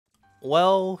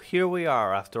Well, here we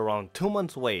are after around 2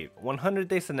 months wait, 100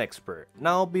 days in Expert.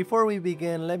 Now, before we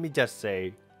begin, let me just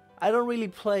say, I don't really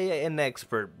play in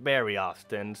Expert very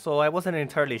often, so I wasn't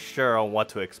entirely sure on what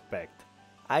to expect.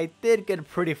 I did get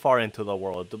pretty far into the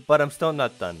world, but I'm still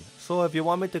not done, so if you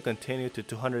want me to continue to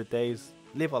 200 days,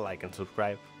 leave a like and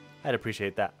subscribe. I'd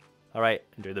appreciate that. Alright,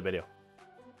 enjoy the video.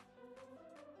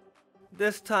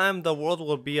 This time the world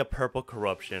will be a purple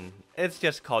corruption. It's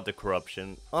just called the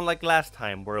corruption, unlike last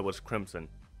time where it was crimson.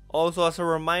 Also, as a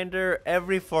reminder,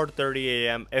 every 4:30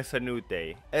 AM is a new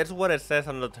day. It's what it says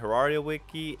on the Terraria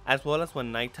wiki, as well as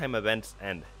when nighttime events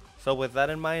end. So with that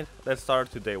in mind, let's start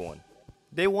to day 1.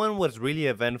 Day 1 was really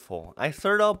eventful. I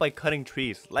started out by cutting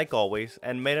trees, like always,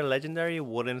 and made a legendary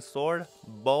wooden sword,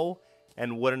 bow,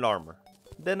 and wooden armor.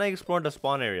 Then I explored the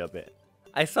spawn area a bit.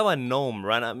 I saw a gnome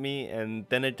run at me and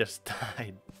then it just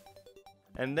died.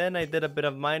 And then I did a bit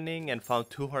of mining and found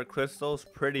 2 heart crystals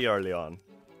pretty early on.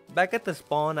 Back at the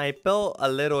spawn, I built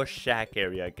a little shack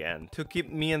area again to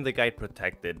keep me and the guide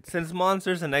protected, since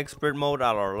monsters in expert mode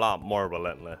are a lot more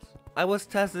relentless. I was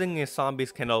testing if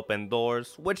zombies can open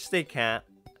doors, which they can't,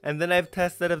 and then I've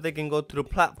tested if they can go through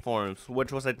platforms,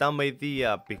 which was a dumb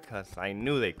idea because I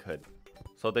knew they could.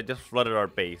 So they just flooded our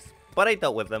base, but I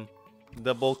dealt with them.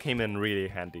 The bow came in really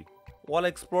handy. While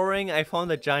exploring, I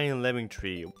found a giant living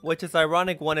tree, which is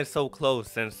ironic when it's so close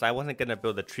since I wasn't gonna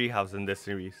build a treehouse in this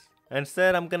series.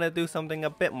 Instead, I'm gonna do something a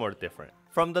bit more different.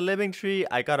 From the living tree,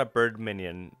 I got a bird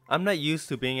minion. I'm not used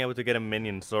to being able to get a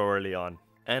minion so early on.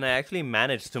 And I actually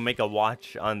managed to make a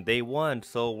watch on day 1,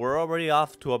 so we're already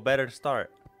off to a better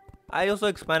start. I also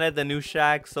expanded the new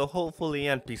shack, so hopefully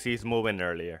NPCs move in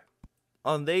earlier.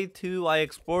 On day 2, I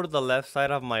explored the left side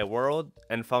of my world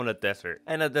and found a desert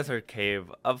and a desert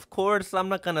cave. Of course, I'm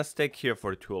not gonna stick here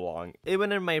for too long.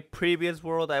 Even in my previous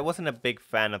world, I wasn't a big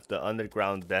fan of the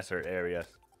underground desert areas.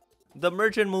 The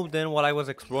merchant moved in while I was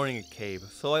exploring a cave,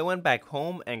 so I went back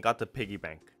home and got the piggy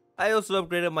bank. I also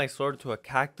upgraded my sword to a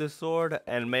cactus sword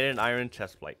and made an iron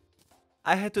chestplate.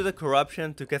 I head to the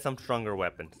corruption to get some stronger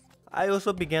weapons. I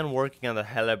also began working on the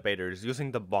elevators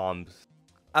using the bombs.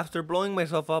 After blowing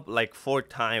myself up like 4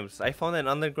 times, I found an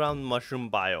underground mushroom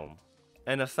biome.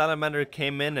 And a salamander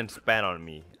came in and spat on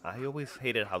me. I always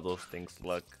hated how those things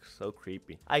look, so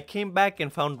creepy. I came back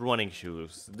and found running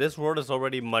shoes. This world is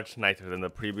already much nicer than the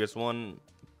previous one,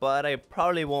 but I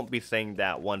probably won't be saying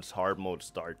that once hard mode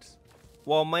starts.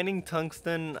 While mining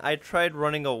tungsten, I tried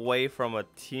running away from a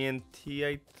TNT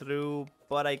I threw,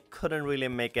 but I couldn't really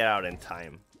make it out in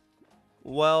time.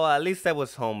 Well, at least I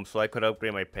was home so I could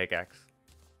upgrade my pickaxe.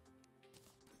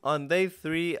 On day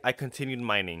 3, I continued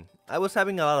mining. I was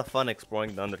having a lot of fun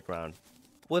exploring the underground.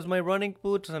 With my running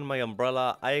boots and my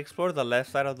umbrella, I explored the left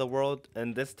side of the world,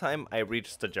 and this time I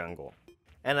reached the jungle.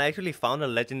 And I actually found a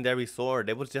legendary sword,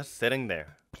 it was just sitting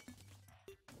there.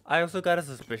 I also got a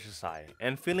suspicious eye,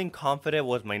 and feeling confident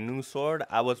with my new sword,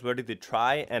 I was ready to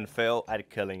try and fail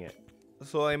at killing it.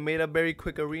 So I made a very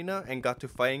quick arena and got to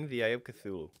fighting the Eye of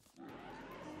Cthulhu.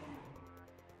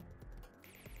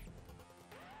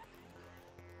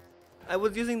 I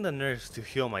was using the nurse to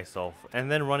heal myself and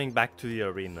then running back to the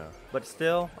arena, but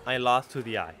still, I lost to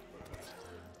the eye.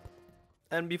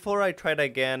 And before I tried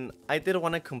again, I did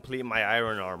want to complete my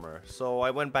iron armor, so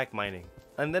I went back mining.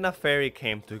 And then a fairy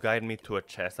came to guide me to a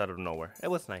chest out of nowhere.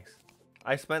 It was nice.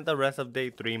 I spent the rest of day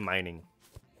 3 mining.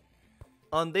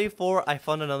 On day 4, I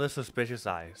found another suspicious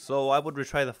eye, so I would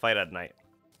retry the fight at night.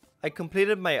 I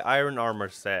completed my iron armor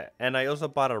set, and I also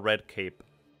bought a red cape.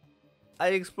 I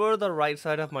explored the right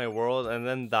side of my world and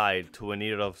then died to an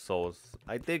Eater of Souls.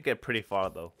 I did get pretty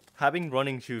far though. Having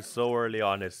running shoes so early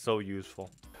on is so useful.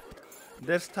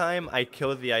 This time I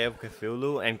killed the Eye of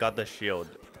Cthulhu and got the shield.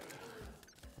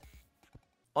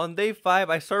 On day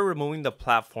 5 I started removing the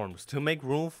platforms to make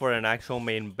room for an actual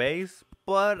main base,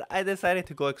 but I decided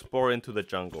to go explore into the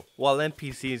jungle while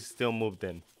NPCs still moved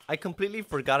in. I completely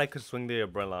forgot I could swing the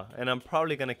umbrella, and I'm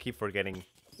probably gonna keep forgetting.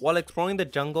 While exploring the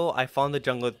jungle, I found the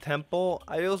jungle temple.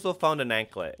 I also found an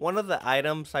anklet, one of the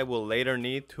items I will later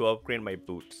need to upgrade my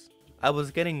boots. I was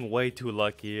getting way too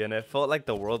lucky and it felt like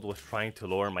the world was trying to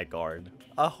lower my guard.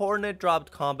 A hornet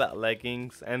dropped combat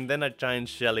leggings and then a giant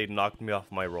shelly knocked me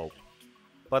off my rope.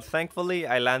 But thankfully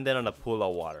I landed on a pool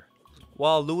of water.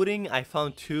 While looting, I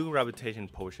found 2 gravitation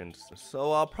potions,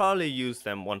 so I'll probably use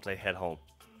them once I head home.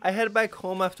 I head back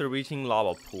home after reaching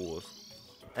lava pools,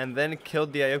 and then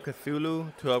killed the Eye of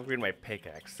Cthulhu to upgrade my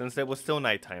pickaxe since it was still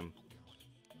nighttime.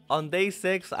 On day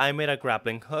 6, I made a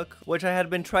grappling hook, which I had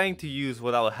been trying to use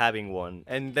without having one,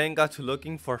 and then got to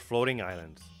looking for floating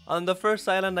islands. On the first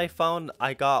island I found,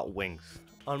 I got wings.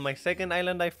 On my second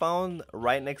island I found,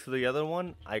 right next to the other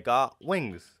one, I got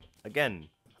wings. Again.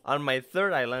 On my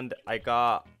third island, I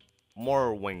got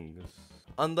more wings.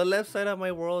 On the left side of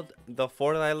my world, the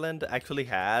fourth island actually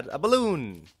had a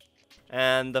balloon.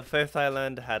 And the fifth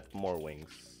island had more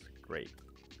wings. Great.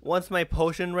 Once my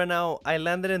potion ran out, I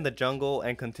landed in the jungle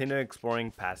and continued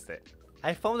exploring past it.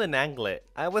 I found an anglet.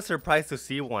 I was surprised to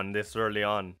see one this early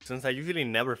on, since I usually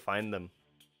never find them.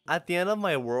 At the end of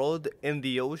my world, in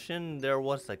the ocean, there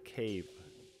was a cave.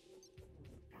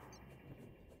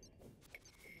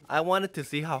 I wanted to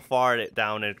see how far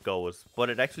down it goes, but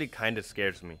it actually kinda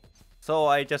scares me. So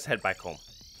I just head back home.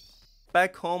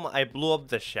 Back home, I blew up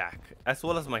the shack, as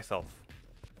well as myself.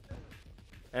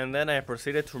 And then I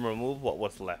proceeded to remove what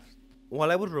was left.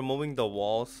 While I was removing the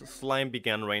walls, slime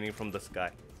began raining from the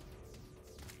sky.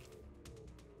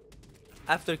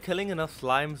 After killing enough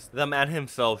slimes, the man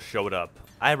himself showed up.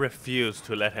 I refused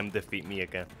to let him defeat me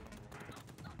again.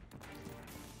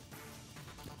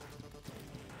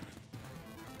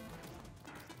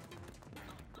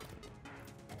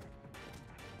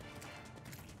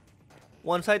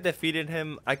 Once I defeated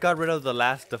him, I got rid of the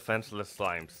last defenseless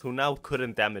slimes, who now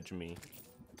couldn't damage me.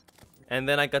 And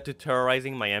then I got to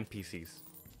terrorizing my NPCs.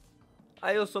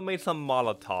 I also made some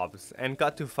Molotovs, and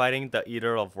got to fighting the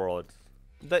Eater of Worlds.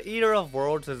 The Eater of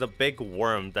Worlds is a big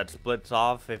worm that splits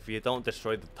off if you don't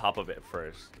destroy the top of it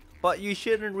first. But you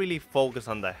shouldn't really focus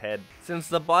on the head, since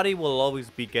the body will always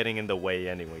be getting in the way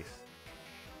anyways.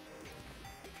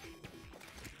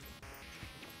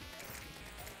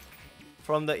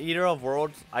 From the Eater of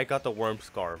Worlds, I got the Worm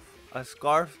Scarf, a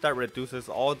scarf that reduces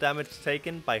all damage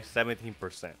taken by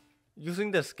 17%.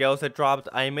 Using the scales it dropped,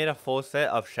 I made a full set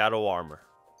of shadow armor.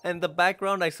 In the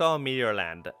background I saw a meteor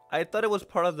land. I thought it was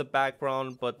part of the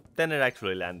background, but then it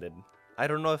actually landed. I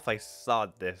don't know if I saw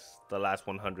this the last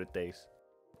 100 days.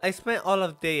 I spent all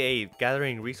of day 8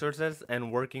 gathering resources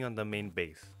and working on the main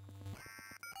base.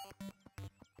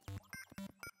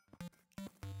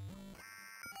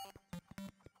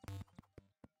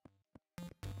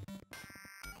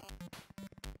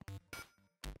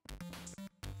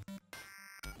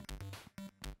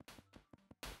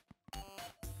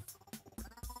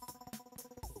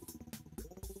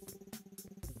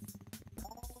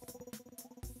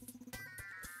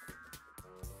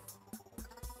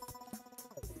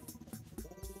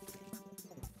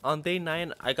 On day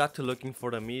 9, I got to looking for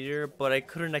the meteor, but I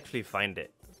couldn't actually find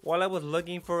it. While I was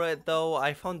looking for it though,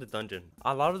 I found the dungeon.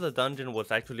 A lot of the dungeon was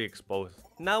actually exposed.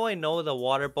 Now I know the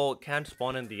water boat can't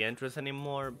spawn in the entrance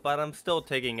anymore, but I'm still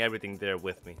taking everything there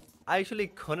with me. I actually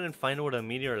couldn't find where the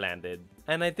meteor landed,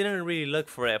 and I didn't really look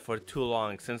for it for too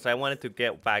long since I wanted to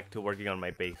get back to working on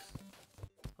my base.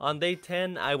 On day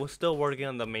 10, I was still working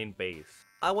on the main base.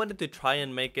 I wanted to try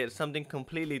and make it something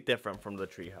completely different from the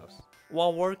treehouse.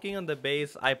 While working on the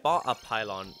base, I bought a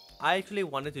pylon. I actually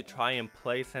wanted to try and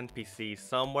place NPCs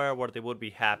somewhere where they would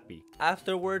be happy.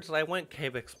 Afterwards, I went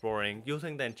cave exploring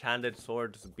using the enchanted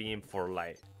sword's beam for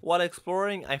light. While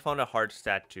exploring, I found a heart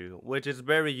statue, which is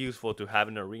very useful to have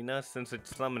in arena since it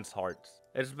summons hearts.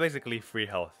 It's basically free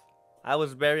health. I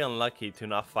was very unlucky to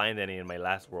not find any in my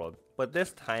last world, but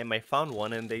this time I found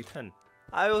one in day 10.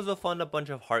 I also found a bunch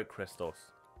of heart crystals.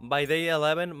 By day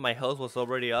 11, my health was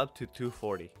already up to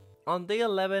 240. On day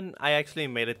 11, I actually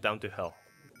made it down to hell.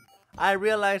 I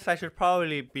realized I should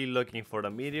probably be looking for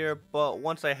the meteor, but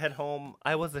once I head home,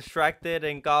 I was distracted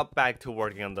and got back to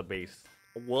working on the base.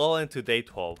 Well into day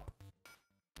 12.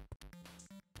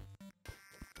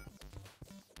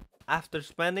 After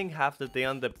spending half the day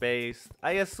on the base,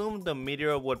 I assumed the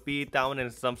meteor would be down in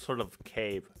some sort of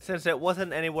cave, since it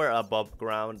wasn't anywhere above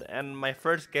ground, and my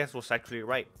first guess was actually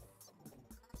right.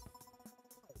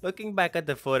 Looking back at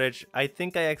the footage, I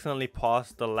think I accidentally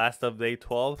paused the last of day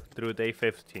 12 through day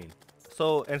 15.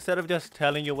 So instead of just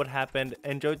telling you what happened,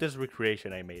 enjoy this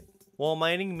recreation I made. While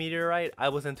mining meteorite, I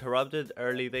was interrupted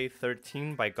early day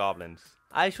 13 by goblins.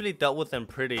 I actually dealt with them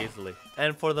pretty easily,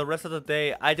 and for the rest of the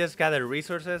day, I just gathered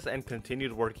resources and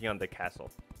continued working on the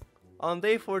castle. On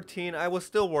day 14, I was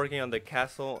still working on the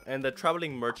castle and the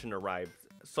traveling merchant arrived,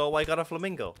 so I got a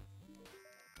flamingo.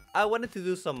 I wanted to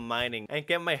do some mining and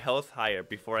get my health higher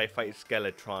before I fight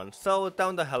Skeletron, so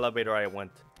down the elevator I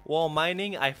went. While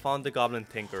mining, I found the Goblin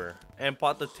Tinkerer, and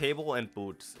bought the table and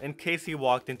boots, in case he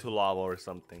walked into lava or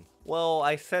something. Well,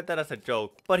 I said that as a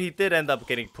joke, but he did end up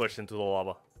getting pushed into the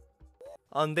lava.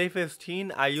 On day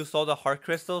 15, I used all the heart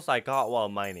crystals I got while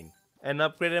mining, and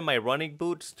upgraded my running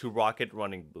boots to rocket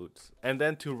running boots, and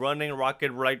then to running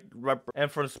rocket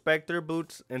and from specter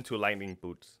boots into lightning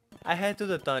boots. I head to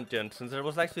the dungeon since there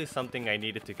was actually something I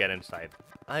needed to get inside.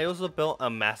 I also built a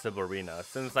massive arena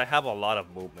since I have a lot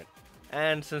of movement.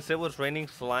 And since it was raining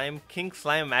slime, King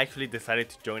Slime actually decided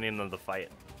to join in on the fight.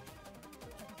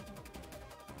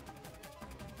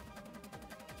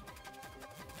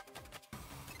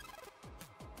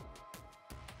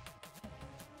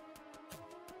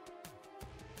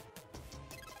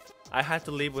 I had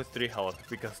to leave with 3 health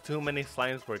because too many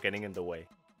slimes were getting in the way.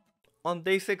 On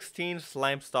day 16,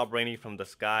 slime stopped raining from the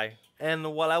sky,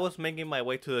 and while I was making my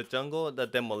way to the jungle, the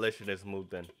demolitionist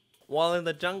moved in. While in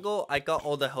the jungle, I got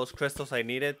all the health crystals I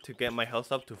needed to get my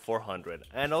health up to 400,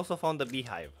 and also found the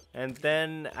beehive, and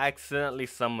then accidentally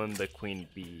summoned the queen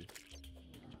bee.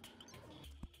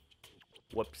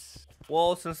 Whoops.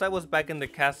 Well, since I was back in the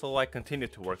castle, I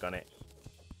continued to work on it.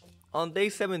 On day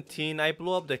 17, I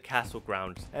blew up the castle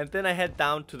grounds, and then I head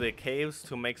down to the caves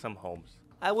to make some homes.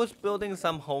 I was building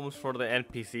some homes for the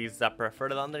NPCs that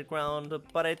preferred underground,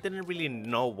 but I didn't really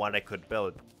know what I could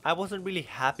build. I wasn't really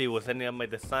happy with any of my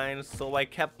designs, so I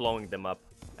kept blowing them up.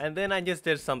 And then I just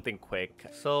did something quick,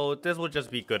 so this will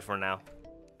just be good for now.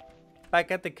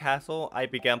 Back at the castle, I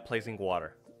began placing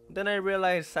water. Then I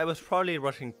realized I was probably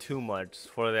rushing too much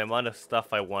for the amount of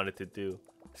stuff I wanted to do.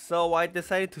 So I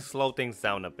decided to slow things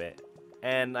down a bit,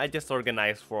 and I just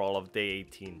organized for all of day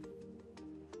 18.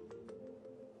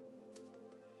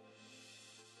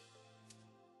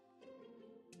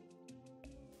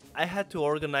 I had to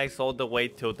organize all the way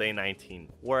till day 19,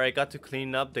 where I got to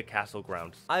clean up the castle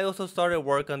grounds. I also started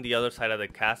work on the other side of the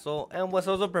castle, and was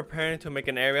also preparing to make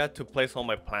an area to place all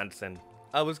my plants in.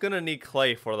 I was gonna need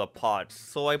clay for the pots,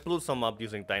 so I blew some up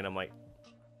using dynamite.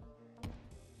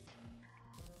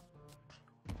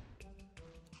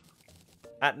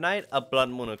 At night, a blood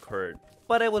moon occurred,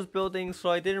 but I was building, so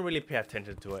I didn't really pay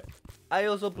attention to it. I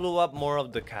also blew up more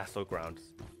of the castle grounds.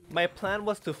 My plan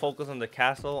was to focus on the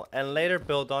castle and later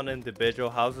build on individual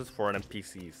houses for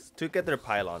NPCs to get their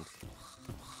pylons.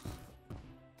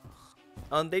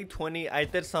 On day 20, I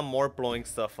did some more blowing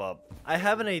stuff up. I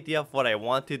have an idea of what I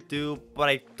want to do, but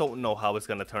I don't know how it's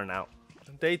gonna turn out.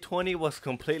 Day 20 was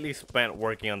completely spent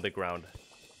working on the ground.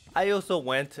 I also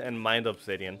went and mined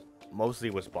obsidian, mostly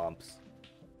with bombs.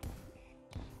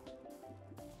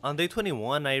 On day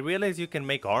 21, I realized you can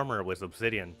make armor with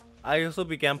obsidian. I also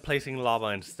began placing lava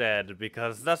instead,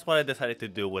 because that's what I decided to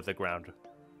do with the ground.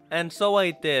 And so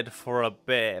I did for a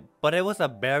bit, but it was a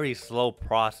very slow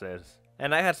process.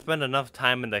 And I had spent enough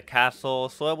time in the castle,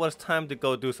 so it was time to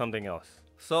go do something else.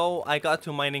 So I got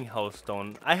to mining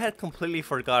hellstone. I had completely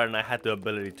forgotten I had the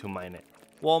ability to mine it.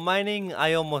 While mining,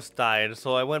 I almost died,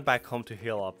 so I went back home to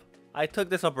heal up. I took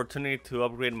this opportunity to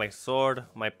upgrade my sword,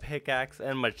 my pickaxe,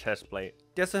 and my chestplate,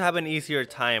 just to have an easier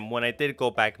time when I did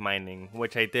go back mining,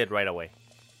 which I did right away.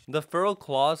 The feral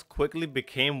claws quickly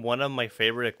became one of my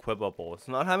favorite equipables,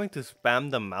 not having to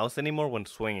spam the mouse anymore when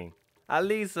swinging. At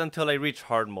least until I reach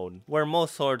hard mode, where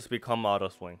most swords become auto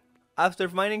swing. After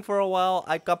mining for a while,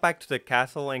 I got back to the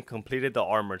castle and completed the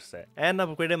armor set, and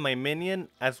upgraded my minion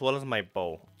as well as my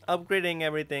bow. Upgrading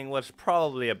everything was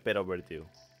probably a bit overdue.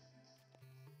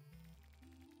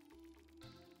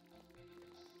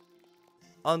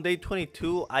 On day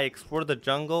 22, I explored the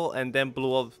jungle and then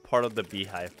blew up part of the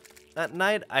beehive. At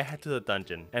night, I head to the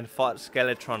dungeon and fought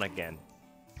Skeletron again.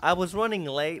 I was running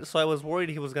late, so I was worried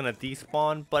he was gonna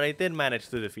despawn, but I did manage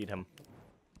to defeat him.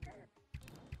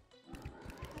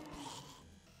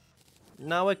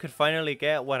 Now I could finally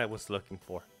get what I was looking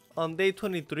for. On day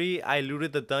 23, I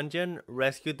looted the dungeon,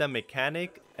 rescued the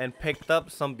mechanic, and picked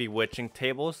up some bewitching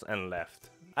tables and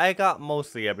left. I got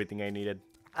mostly everything I needed.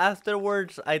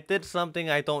 Afterwards, I did something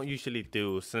I don't usually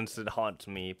do since it haunts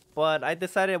me, but I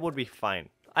decided it would be fine.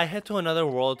 I head to another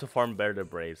world to farm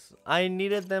vertebrates. I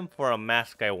needed them for a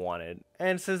mask I wanted,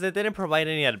 and since they didn't provide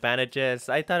any advantages,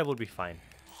 I thought it would be fine.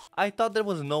 I thought there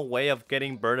was no way of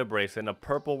getting vertebrates in a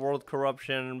purple world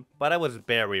corruption, but I was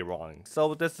very wrong,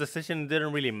 so this decision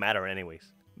didn't really matter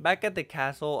anyways. Back at the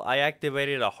castle, I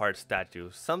activated a heart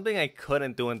statue, something I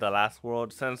couldn't do in the last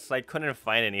world since I couldn't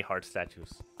find any heart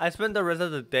statues. I spent the rest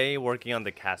of the day working on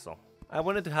the castle. I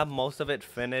wanted to have most of it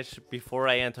finished before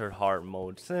I entered hard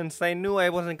mode, since I knew I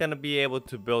wasn't gonna be able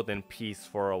to build in peace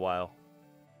for a while.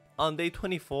 On day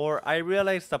 24, I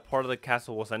realized that part of the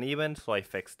castle was uneven, so I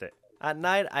fixed it. At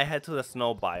night, I head to the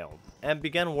snow biome, and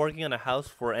began working on a house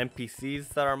for NPCs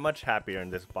that are much happier in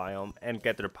this biome and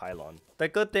get their pylon. The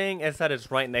good thing is that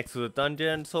it's right next to the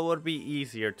dungeon, so it would be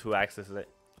easier to access it.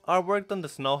 I worked on the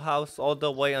snow house all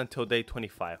the way until day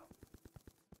 25.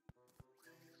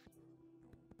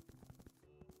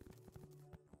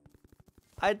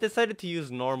 I decided to use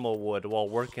normal wood while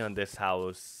working on this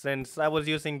house, since I was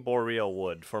using boreal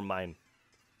wood for mine.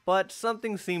 But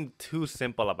something seemed too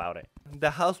simple about it.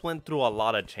 The house went through a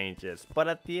lot of changes, but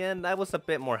at the end I was a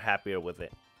bit more happier with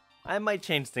it. I might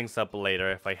change things up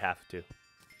later if I have to.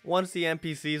 Once the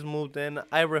NPCs moved in,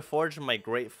 I reforged my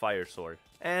great fire sword.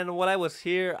 And while I was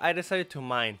here, I decided to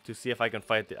mine to see if I can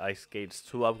fight the ice gates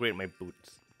to upgrade my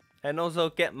boots. And also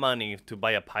get money to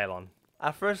buy a pylon.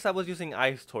 At first I was using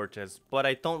ice torches, but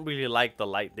I don't really like the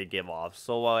light they give off,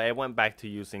 so I went back to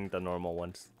using the normal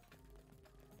ones.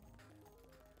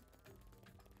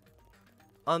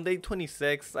 On day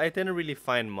 26, I didn't really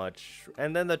find much,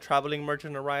 and then the traveling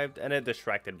merchant arrived and it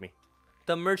distracted me.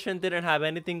 The merchant didn't have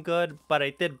anything good, but I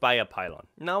did buy a pylon.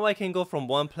 Now I can go from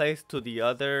one place to the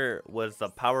other with the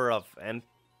power of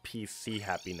NPC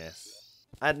happiness.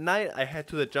 At night, I head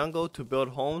to the jungle to build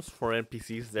homes for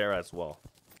NPCs there as well.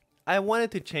 I wanted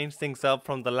to change things up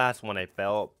from the last one I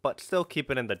built, but still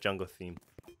keep it in the jungle theme.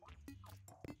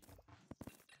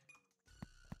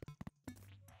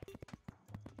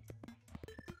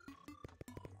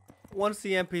 Once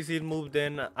the NPCs moved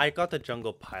in, I got the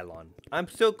jungle pylon. I'm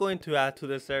still going to add to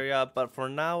this area, but for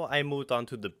now I moved on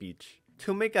to the beach.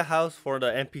 To make a house for the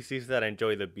NPCs that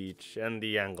enjoy the beach, and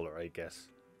the angler I guess.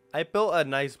 I built a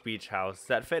nice beach house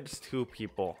that fits 2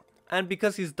 people. And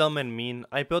because he's dumb and mean,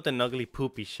 I built an ugly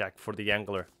poopy shack for the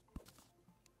angler.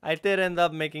 I did end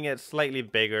up making it slightly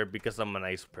bigger because I'm a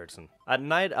nice person. At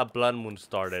night a blood moon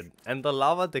started, and the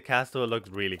lava at the castle looked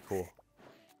really cool.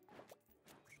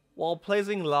 While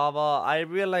placing lava, I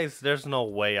realized there's no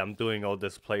way I'm doing all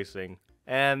this placing,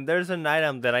 and there's an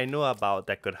item that I knew about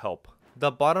that could help.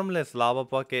 The bottomless lava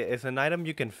bucket is an item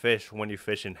you can fish when you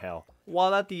fish in hell.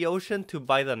 While at the ocean to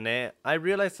buy the net, I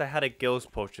realized I had a gills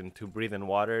potion to breathe in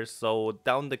water, so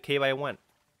down the cave I went.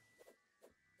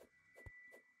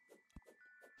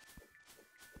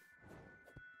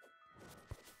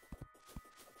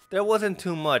 There wasn't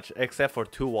too much except for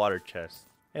 2 water chests.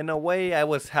 In a way, I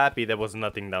was happy there was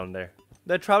nothing down there.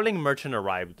 The traveling merchant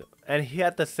arrived, and he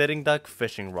had the sitting duck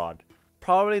fishing rod.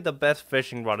 Probably the best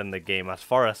fishing rod in the game as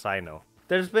far as I know.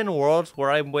 There's been worlds where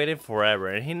I'm waiting forever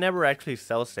and he never actually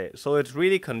sells it, so it's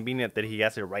really convenient that he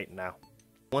has it right now.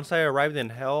 Once I arrived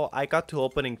in hell, I got to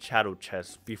opening shadow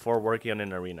chests before working on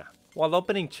an arena. While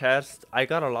opening chests, I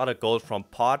got a lot of gold from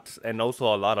pots and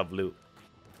also a lot of loot.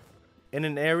 In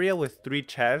an area with 3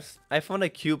 chests, I found a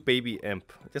cute baby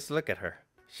imp. Just look at her.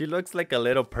 She looks like a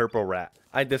little purple rat.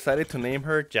 I decided to name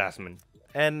her Jasmine.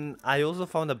 And I also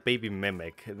found a baby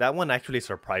mimic. That one actually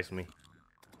surprised me.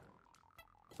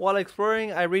 While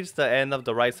exploring, I reached the end of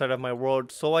the right side of my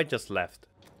world, so I just left.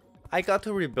 I got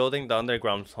to rebuilding the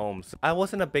underground homes. I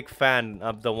wasn't a big fan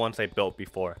of the ones I built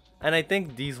before, and I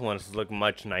think these ones look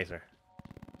much nicer.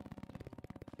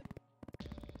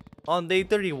 On day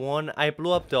 31, I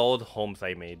blew up the old homes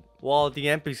I made, while the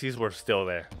NPCs were still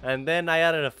there, and then I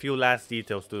added a few last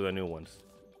details to the new ones.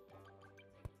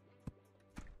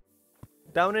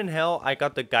 Down in hell, I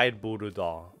got the guide voodoo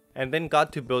doll, and then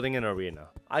got to building an arena.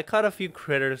 I caught a few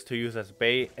critters to use as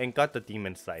bait and got the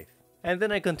demon scythe. And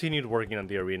then I continued working on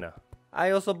the arena.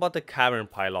 I also bought the cavern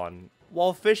pylon.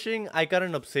 While fishing, I got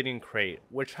an obsidian crate,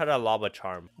 which had a lava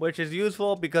charm, which is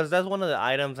useful because that's one of the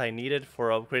items I needed for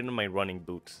upgrading my running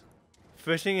boots.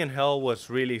 Fishing in hell was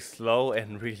really slow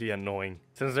and really annoying,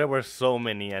 since there were so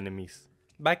many enemies.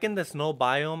 Back in the snow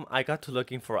biome, I got to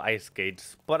looking for ice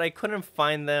skates, but I couldn't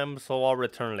find them, so I'll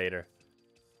return later.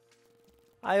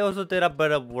 I also did a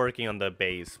bit of working on the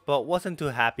base, but wasn't too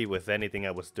happy with anything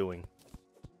I was doing.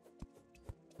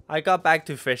 I got back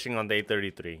to fishing on day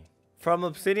 33. From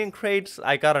obsidian crates,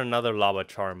 I got another lava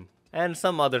charm, and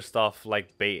some other stuff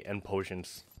like bait and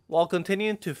potions. While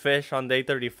continuing to fish on day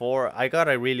 34, I got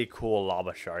a really cool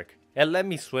lava shark. It let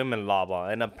me swim in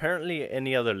lava, and apparently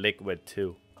any other liquid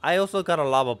too. I also got a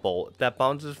lava bolt that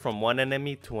bounces from one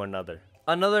enemy to another.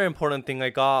 Another important thing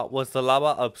I got was the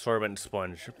lava absorbent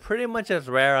sponge, pretty much as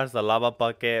rare as the lava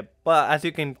bucket, but as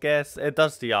you can guess, it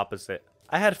does the opposite.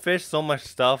 I had fished so much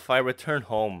stuff, I returned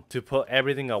home to put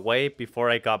everything away before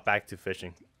I got back to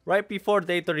fishing. Right before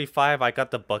day 35, I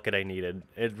got the bucket I needed.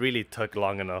 It really took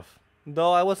long enough.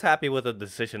 Though I was happy with the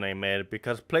decision I made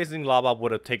because placing lava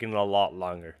would have taken a lot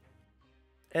longer.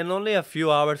 And only a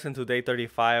few hours into day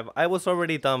 35, I was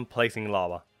already done placing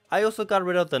lava. I also got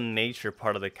rid of the nature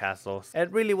part of the castle.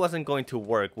 It really wasn't going to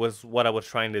work was what I was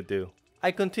trying to do.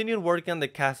 I continued working on the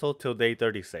castle till day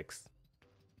 36.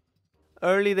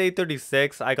 Early day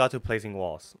 36, I got to placing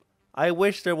walls. I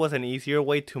wish there was an easier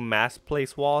way to mass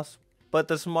place walls, but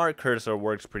the smart cursor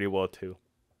works pretty well too.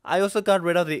 I also got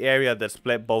rid of the area that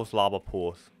split both lava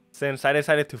pools, since I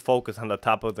decided to focus on the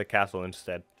top of the castle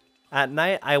instead. At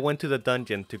night, I went to the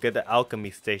dungeon to get the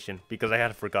alchemy station because I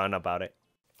had forgotten about it.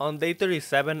 On day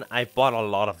 37, I bought a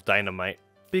lot of dynamite.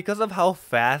 Because of how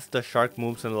fast the shark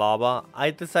moves in lava, I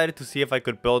decided to see if I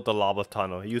could build the lava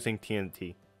tunnel using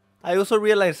TNT. I also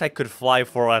realized I could fly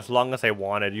for as long as I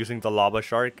wanted using the lava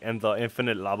shark and the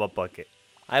infinite lava bucket.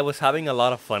 I was having a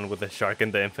lot of fun with the shark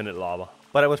and the infinite lava,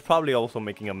 but I was probably also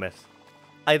making a mess.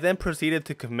 I then proceeded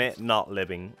to commit not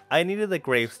living. I needed the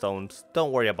gravestones,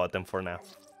 don't worry about them for now.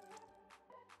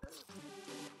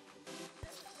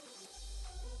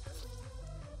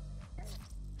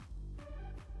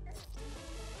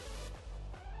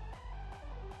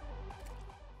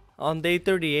 On day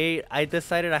 38, I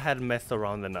decided I had messed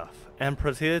around enough, and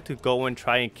proceeded to go and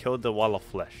try and kill the wall of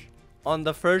flesh. On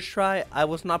the first try, I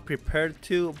was not prepared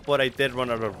to, but I did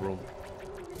run out of room.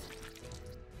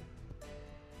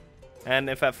 And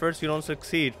if at first you don't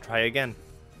succeed, try again.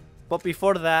 But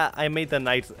before that, I made the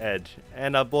knight's edge,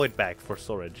 and a void bag for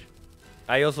storage.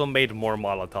 I also made more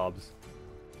molotovs.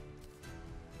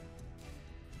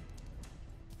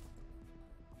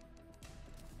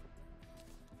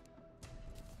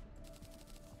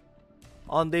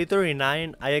 On day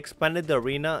 39, I expanded the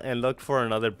arena and looked for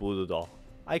another voodoo doll.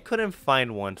 I couldn't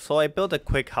find one, so I built a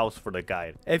quick house for the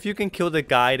guide. If you can kill the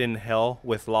guide in hell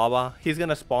with lava, he's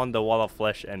gonna spawn the wall of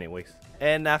flesh anyways.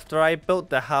 And after I built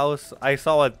the house, I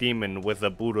saw a demon with a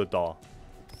voodoo doll.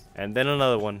 And then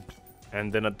another one.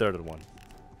 And then a third one.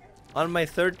 On my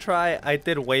third try, I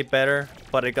did way better,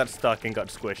 but I got stuck and got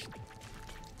squished.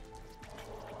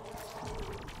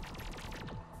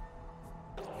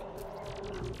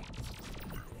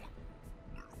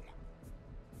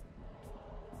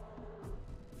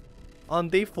 On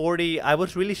day 40, I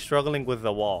was really struggling with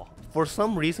the wall. For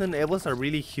some reason, it was a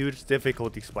really huge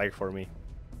difficulty spike for me.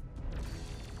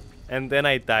 And then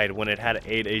I died when it had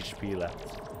 8 HP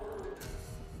left.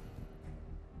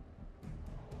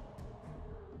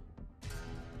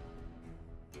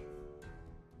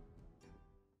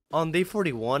 On day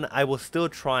 41, I was still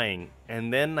trying,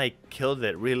 and then I killed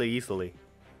it really easily.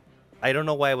 I don't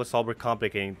know why I was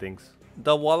overcomplicating things.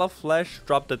 The wall of flesh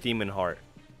dropped the demon heart.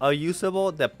 A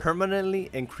usable that permanently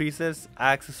increases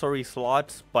accessory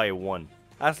slots by 1,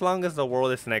 as long as the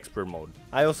world is in expert mode.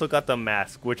 I also got the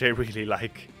mask, which I really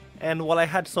like. And while I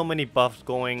had so many buffs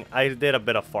going, I did a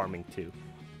bit of farming too.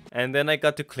 And then I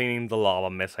got to cleaning the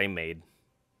lava mess I made.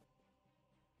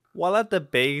 While at the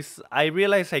base, I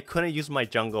realized I couldn't use my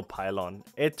jungle pylon.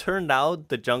 It turned out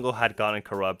the jungle had gotten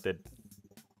corrupted.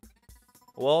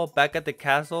 Well, back at the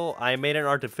castle, I made an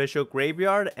artificial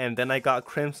graveyard and then I got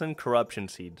crimson corruption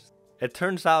seeds. It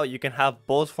turns out you can have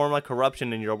both forms of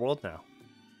corruption in your world now.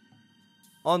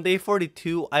 On day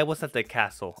 42, I was at the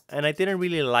castle and I didn't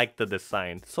really like the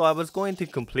design, so I was going to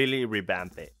completely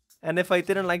revamp it. And if I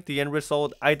didn't like the end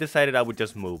result, I decided I would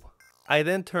just move. I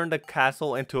then turned the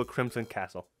castle into a crimson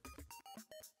castle.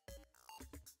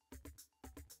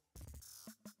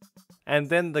 And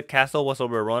then the castle was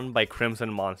overrun by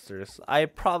crimson monsters. I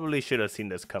probably should have seen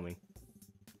this coming.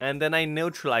 And then I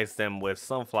neutralized them with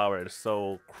sunflowers,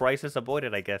 so crisis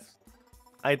avoided, I guess.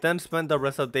 I then spent the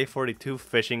rest of day 42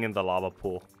 fishing in the lava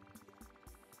pool.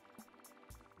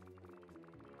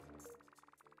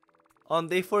 On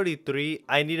day 43,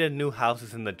 I needed new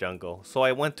houses in the jungle, so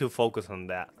I went to focus on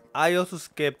that. I also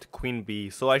skipped Queen Bee,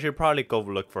 so I should probably go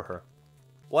look for her.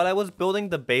 While I was building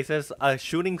the bases, a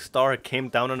shooting star came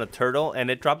down on a turtle and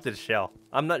it dropped its shell.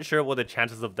 I'm not sure what the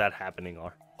chances of that happening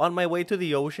are. On my way to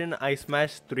the ocean, I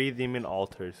smashed 3 demon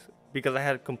altars, because I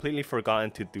had completely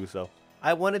forgotten to do so.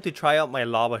 I wanted to try out my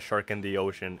lava shark in the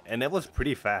ocean, and it was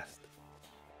pretty fast.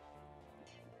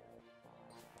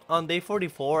 On day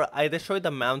 44, I destroyed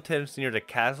the mountains near the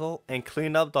castle and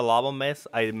cleaned up the lava mess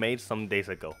I made some days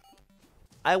ago.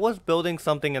 I was building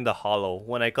something in the hollow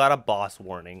when I got a boss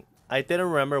warning. I didn't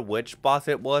remember which boss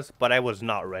it was, but I was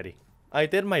not ready. I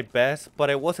did my best, but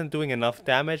I wasn't doing enough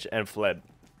damage and fled.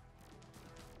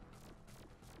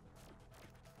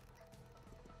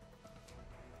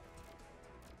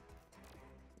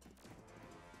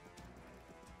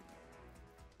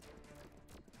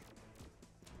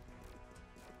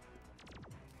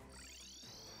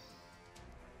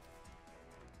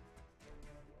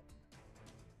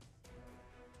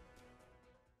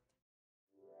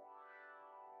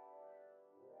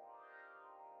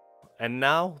 And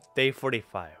now, day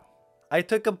 45. I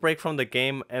took a break from the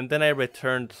game and then I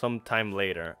returned some time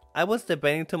later. I was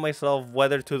debating to myself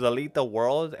whether to delete the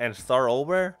world and start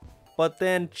over, but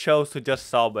then chose to just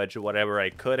salvage whatever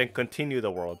I could and continue the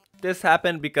world. This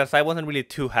happened because I wasn't really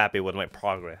too happy with my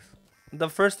progress. The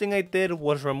first thing I did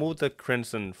was remove the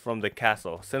crimson from the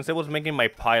castle since it was making my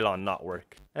pylon not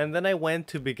work. And then I went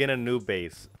to begin a new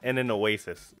base in an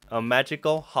oasis, a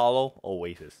magical hollow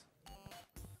oasis.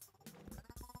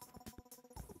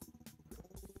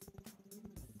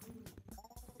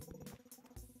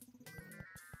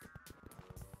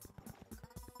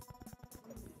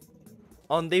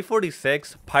 On day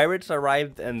 46, pirates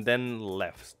arrived and then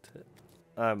left.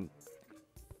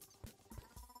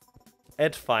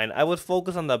 It's fine, I was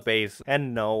focused on the base,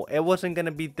 and no, it wasn't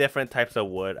gonna be different types of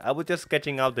wood, I was just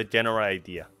sketching out the general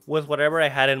idea, with whatever I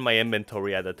had in my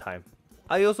inventory at the time.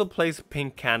 I also placed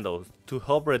pink candles to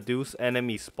help reduce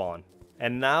enemy spawn,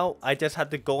 and now I just had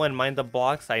to go and mine the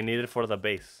blocks I needed for the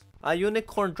base. A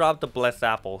unicorn dropped a blessed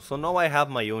apple, so now I have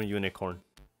my own unicorn.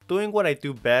 Doing what I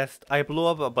do best, I blew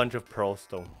up a bunch of pearl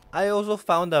stone. I also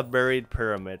found a buried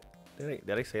pyramid. Did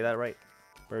I say that right?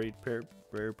 Buried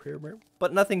pyramid?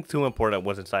 But nothing too important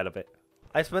was inside of it.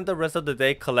 I spent the rest of the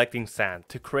day collecting sand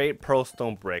to create pearl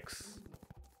stone bricks.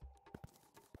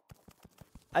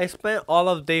 I spent all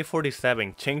of day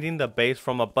 47 changing the base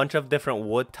from a bunch of different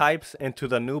wood types into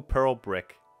the new pearl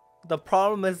brick. The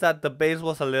problem is that the base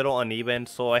was a little uneven,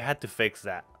 so I had to fix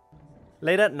that.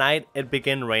 Late at night, it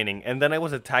began raining, and then I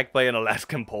was attacked by an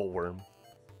Alaskan bullworm.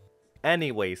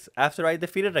 Anyways, after I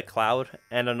defeated a cloud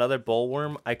and another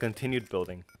bullworm, I continued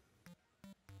building.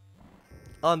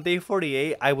 On day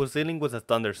 48, I was dealing with a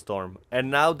thunderstorm, and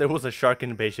now there was a shark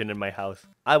invasion in my house.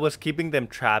 I was keeping them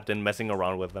trapped and messing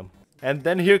around with them. And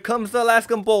then here comes the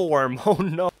Alaskan bullworm, oh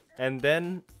no! And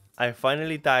then, I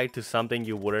finally died to something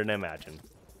you wouldn't imagine.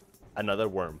 Another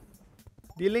worm.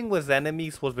 Dealing with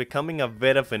enemies was becoming a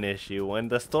bit of an issue, and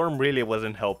the storm really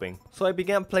wasn't helping. So I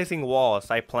began placing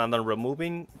walls I planned on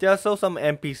removing, just so some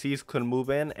NPCs could move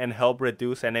in and help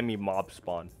reduce enemy mob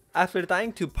spawn. After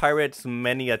dying to pirates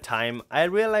many a time, I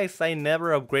realized I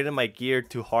never upgraded my gear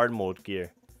to hard mode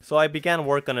gear, so I began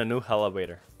work on a new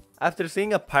elevator. After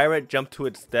seeing a pirate jump to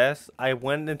its death, I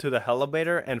went into the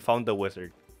elevator and found the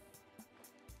wizard.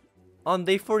 On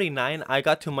day 49, I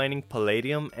got to mining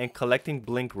palladium and collecting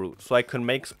blink root so I could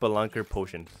make spelunker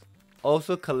potions.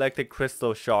 Also collected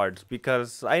crystal shards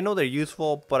because I know they're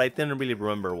useful, but I didn't really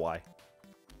remember why.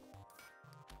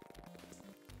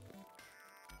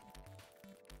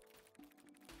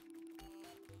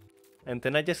 And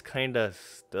then I just kinda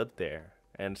stood there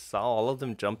and saw all of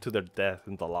them jump to their death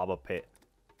in the lava pit.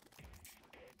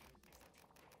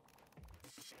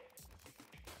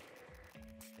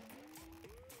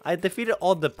 I defeated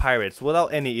all the pirates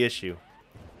without any issue.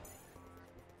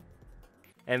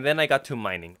 And then I got to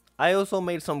mining. I also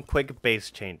made some quick base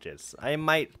changes. I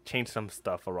might change some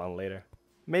stuff around later.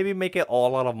 Maybe make it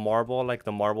all out of marble like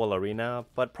the marble arena,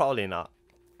 but probably not.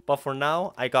 But for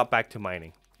now, I got back to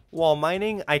mining. While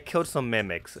mining, I killed some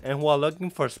mimics, and while looking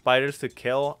for spiders to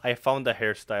kill, I found a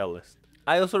hairstylist.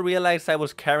 I also realized I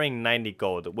was carrying 90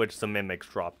 gold, which the mimics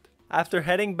dropped. After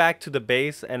heading back to the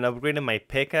base and upgrading my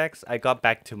pickaxe, I got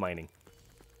back to mining.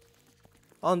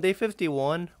 On day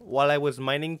 51, while I was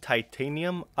mining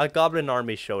titanium, a goblin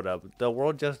army showed up. The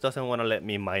world just doesn't want to let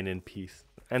me mine in peace.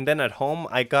 And then at home,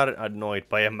 I got annoyed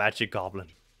by a magic goblin.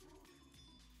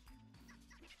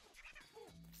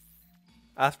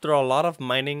 After a lot of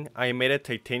mining, I made a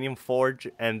titanium forge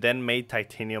and then made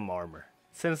titanium armor.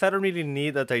 Since I don't really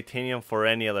need the titanium for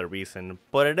any other reason,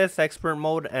 but it is expert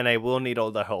mode and I will need all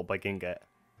the help I can get.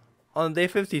 On day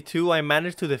 52, I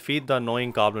managed to defeat the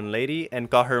annoying goblin lady and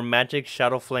got her magic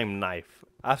shadow flame knife.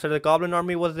 After the goblin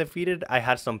army was defeated, I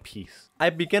had some peace. I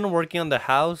began working on the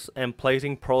house and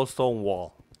placing pearl stone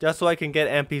wall, just so I can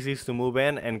get NPCs to move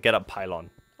in and get a pylon.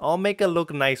 I'll make it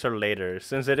look nicer later,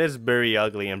 since it is very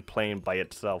ugly and plain by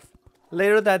itself.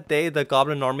 Later that day, the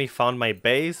goblin army found my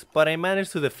base, but I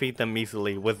managed to defeat them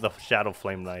easily with the shadow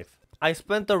flame knife. I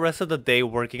spent the rest of the day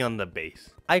working on the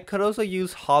base. I could also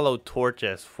use hollow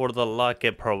torches for the luck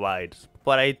it provides,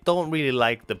 but I don't really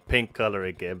like the pink color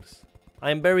it gives.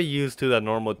 I'm very used to the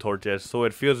normal torches, so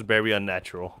it feels very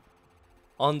unnatural.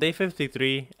 On day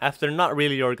 53, after not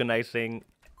really organizing,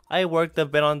 I worked a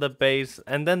bit on the base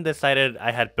and then decided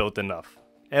I had built enough.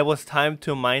 It was time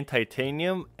to mine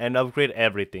titanium and upgrade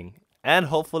everything, and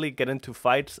hopefully get into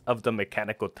fights of the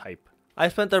mechanical type. I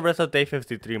spent the rest of day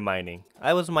 53 mining.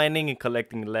 I was mining and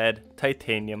collecting lead,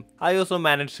 titanium. I also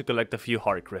managed to collect a few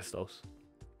heart crystals.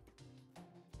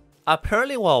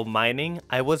 Apparently while mining,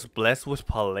 I was blessed with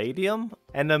palladium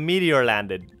and a meteor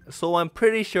landed, so I'm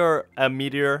pretty sure a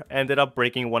meteor ended up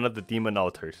breaking one of the demon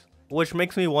altars, which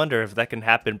makes me wonder if that can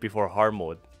happen before hard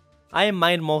mode. I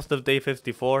mined most of day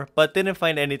 54, but didn't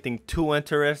find anything too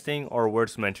interesting or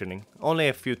worth mentioning, only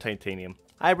a few titanium.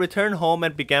 I returned home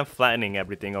and began flattening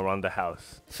everything around the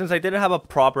house, since I didn't have a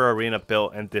proper arena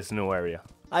built in this new area.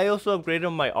 I also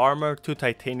upgraded my armor to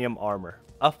titanium armor,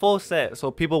 a full set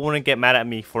so people wouldn't get mad at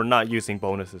me for not using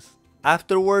bonuses.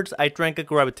 Afterwards, I drank a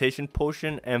gravitation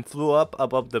potion and flew up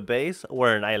above the base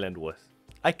where an island was.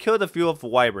 I killed a few of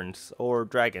wyverns, or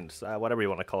dragons, whatever you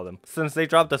want to call them, since they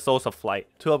dropped the souls of flight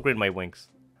to upgrade my wings.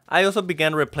 I also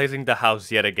began replacing the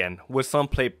house yet again, with some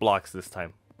plate blocks this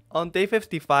time. On day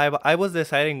 55, I was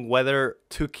deciding whether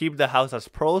to keep the house as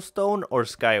pearl stone or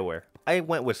skyware. I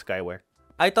went with skyware.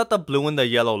 I thought the blue and the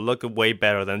yellow looked way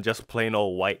better than just plain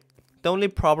old white. The only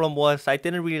problem was I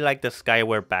didn't really like the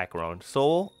skyware background,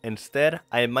 so instead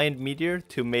I mined meteor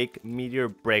to make meteor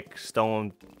brick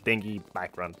stone thingy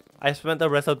background. I spent the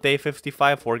rest of day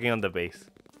 55 working on the base.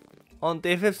 On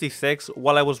day 56,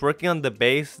 while I was working on the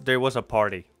base, there was a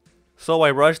party. So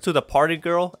I rushed to the party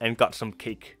girl and got some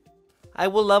cake. I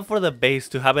would love for the base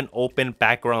to have an open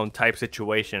background type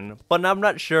situation, but I'm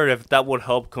not sure if that would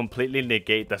help completely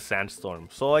negate the sandstorm,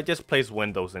 so I just placed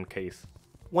windows in case.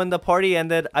 When the party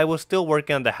ended, I was still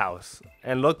working on the house,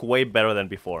 and looked way better than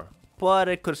before, but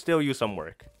it could still use some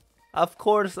work. Of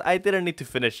course, I didn't need to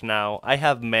finish now, I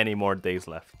have many more days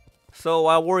left. So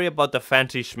I'll worry about the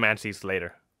fancy schmancies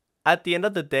later. At the end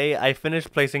of the day, I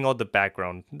finished placing all the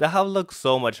background. The house looks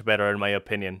so much better in my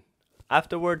opinion.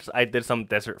 Afterwards, I did some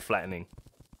desert flattening.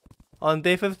 On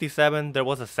day 57, there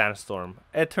was a sandstorm.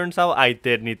 It turns out I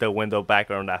did need the window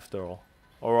background after all,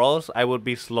 or else I would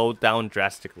be slowed down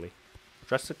drastically.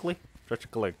 I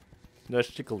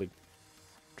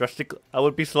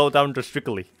would be slowed down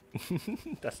drastically.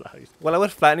 That's not how you say it. While I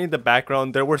was flattening the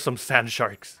background, there were some sand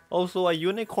sharks. Also, a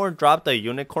unicorn dropped a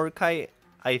unicorn kite.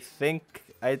 I think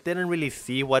I didn't really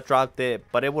see what dropped it,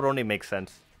 but it would only make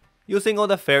sense. Using all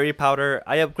the fairy powder,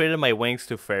 I upgraded my wings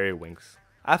to fairy wings.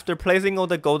 After placing all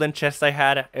the golden chests I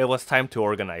had, it was time to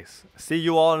organize. See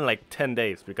you all in like 10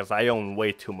 days because I own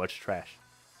way too much trash.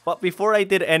 But before I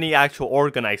did any actual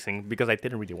organizing, because I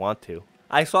didn't really want to,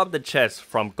 I swapped the chests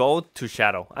from gold to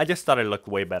shadow. I just thought it looked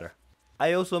way better.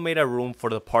 I also made a room for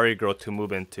the party girl to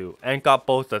move into and got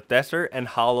both the desert and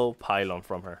hollow pylon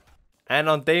from her. And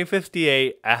on day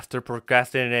 58, after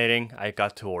procrastinating, I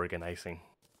got to organizing.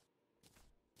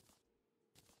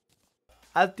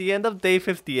 At the end of day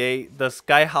 58, the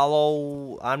sky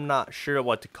hollow, I'm not sure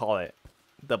what to call it.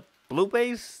 The blue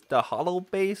base, the hollow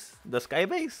base, the sky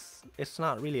base? It's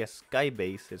not really a sky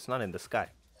base, it's not in the sky.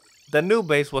 The new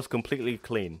base was completely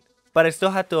clean, but I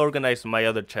still had to organize my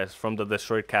other chests from the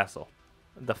destroyed castle.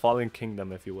 The fallen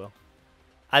kingdom, if you will.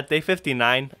 At day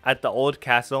 59, at the old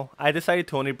castle, I decided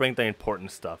to only bring the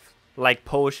important stuff, like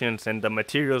potions and the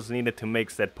materials needed to make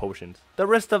said potions. The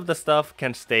rest of the stuff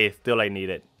can stay till I need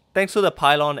it. Thanks to the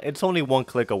pylon, it's only one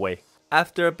click away.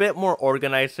 After a bit more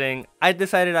organizing, I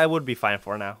decided I would be fine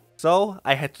for now. So,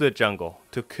 I head to the jungle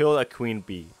to kill a queen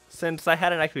bee, since I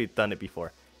hadn't actually done it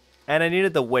before. And I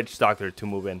needed the witch doctor to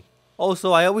move in.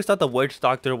 Also, I always thought the witch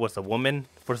doctor was a woman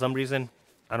for some reason.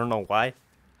 I don't know why.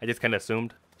 I just kinda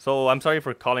assumed. So, I'm sorry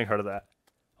for calling her that.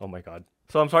 Oh my god.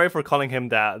 So, I'm sorry for calling him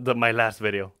that my last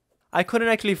video. I couldn't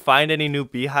actually find any new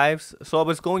beehives, so I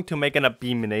was going to make an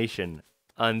abomination.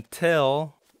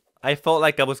 Until I felt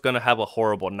like I was gonna have a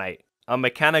horrible night. A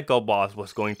mechanical boss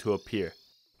was going to appear.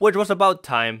 Which was about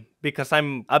time, because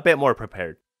I'm a bit more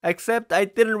prepared. Except I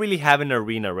didn't really have an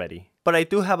arena ready. But I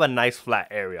do have a nice flat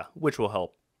area, which will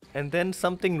help. And then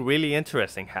something really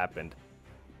interesting happened.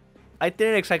 I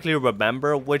didn't exactly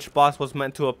remember which boss was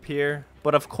meant to appear,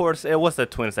 but of course it was the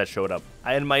twins that showed up.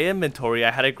 In my inventory I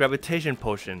had a gravitation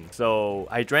potion, so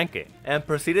I drank it. And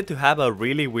proceeded to have a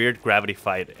really weird gravity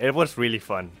fight. It was really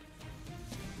fun.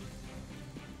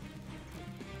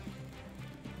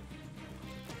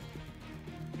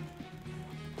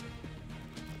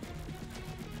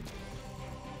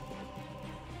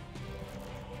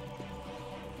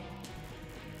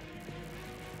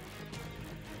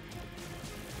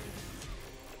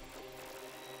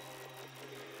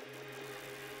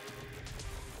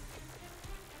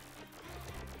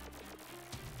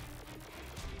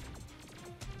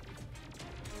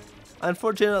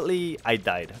 Unfortunately, I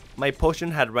died. My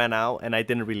potion had ran out and I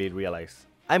didn't really realize.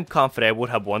 I'm confident I would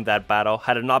have won that battle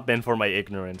had it not been for my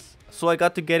ignorance. So I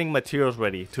got to getting materials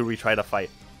ready to retry the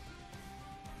fight.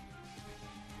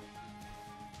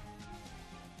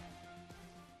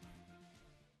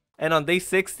 And on day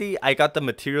 60, I got the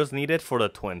materials needed for the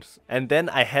twins. And then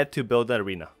I had to build the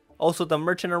arena. Also, the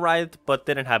merchant arrived but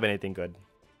didn't have anything good.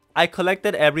 I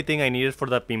collected everything I needed for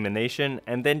the abomination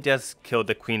and then just killed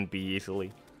the queen bee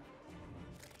easily.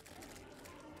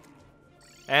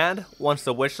 And once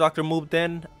the witch doctor moved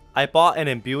in, I bought an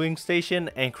imbuing station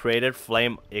and created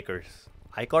flame icars,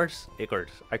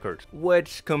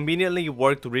 which conveniently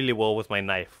worked really well with my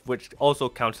knife, which also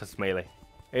counts as melee.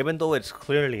 Even though it's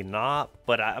clearly not,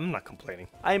 but I'm not complaining.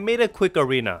 I made a quick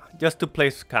arena just to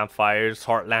place campfires,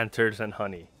 heart lanterns, and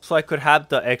honey, so I could have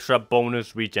the extra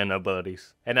bonus regen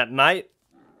abilities. And at night,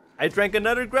 I drank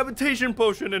another gravitation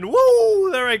potion and woo!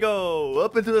 There I go!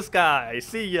 Up into the sky!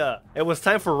 See ya! It was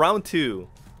time for round 2.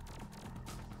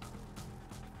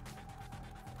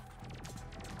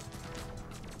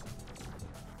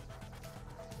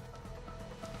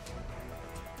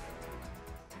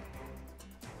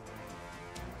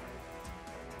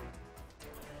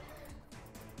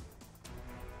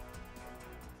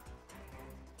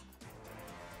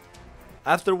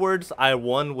 Afterwards, I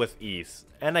won with ease,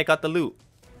 and I got the loot.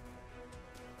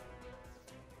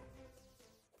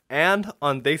 And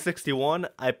on day 61,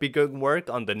 I began work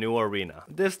on the new arena.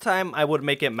 This time, I would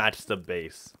make it match the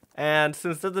base. And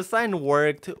since the design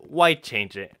worked, why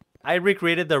change it? I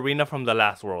recreated the arena from the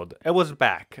last world. It was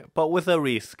back, but with a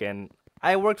reskin.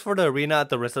 I worked for the arena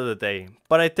the rest of the day,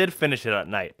 but I did finish it at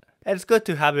night. It's good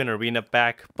to have an arena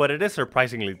back, but it is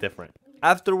surprisingly different.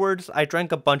 Afterwards, I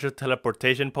drank a bunch of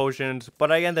teleportation potions,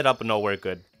 but I ended up nowhere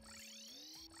good.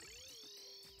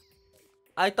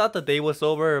 I thought the day was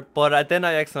over, but then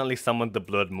I accidentally summoned the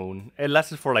Blood Moon. It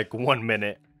lasted for like 1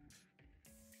 minute.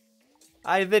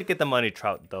 I did get the money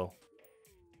trout though.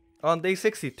 On day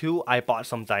 62, I bought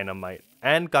some dynamite,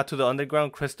 and got to the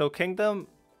underground crystal kingdom,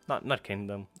 not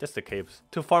kingdom, just the caves,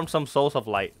 to farm some souls of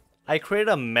light. I created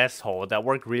a mess hole that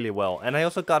worked really well, and I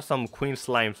also got some queen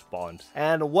slime spawns.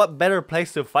 And what better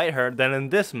place to fight her than in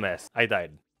this mess? I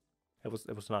died. It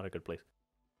was not a good place.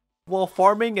 While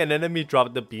farming, an enemy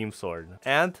dropped the beam sword,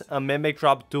 and a mimic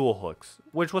dropped dual hooks,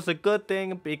 which was a good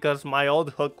thing because my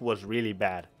old hook was really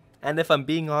bad. And if I'm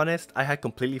being honest, I had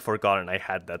completely forgotten I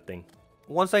had that thing.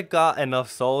 Once I got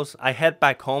enough souls, I head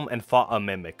back home and fought a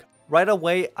mimic. Right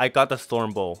away, I got the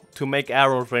storm bow to make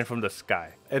arrows rain from the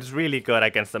sky. It's really good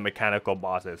against the mechanical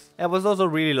bosses. I was also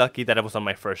really lucky that it was on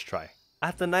my first try.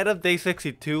 At the night of day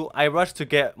 62, I rushed to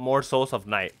get more souls of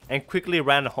night and quickly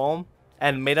ran home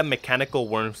and made a mechanical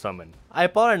worm summon. I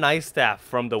bought an ice staff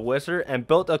from the wizard and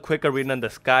built a quick arena in the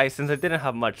sky since I didn't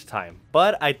have much time.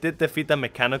 But I did defeat the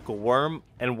mechanical worm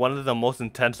in one of the most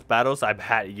intense battles I've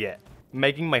had yet,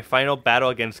 making my final battle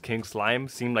against King Slime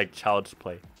seem like child's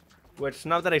play. Which,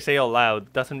 now that I say it out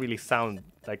loud, doesn't really sound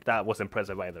like that was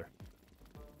impressive either.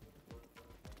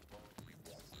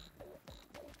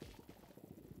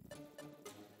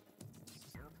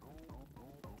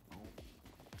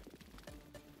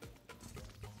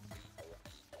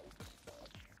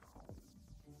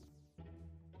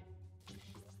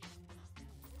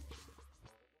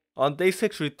 On day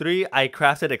 63, I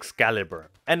crafted Excalibur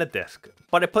and a disc,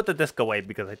 but I put the disc away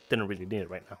because I didn't really need it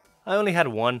right now. I only had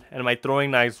one, and my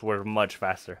throwing knives were much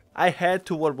faster. I head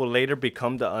to what will later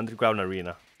become the underground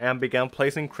arena, and began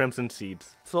placing crimson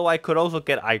seeds, so I could also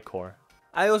get ichor.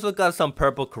 I also got some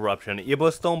purple corruption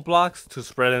evil stone blocks to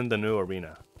spread in the new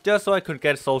arena, just so I could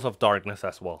get souls of darkness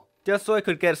as well. As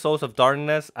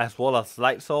well as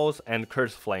light souls and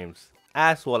cursed flames,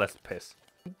 as well as piss.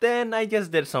 Then I just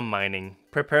did some mining,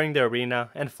 preparing the arena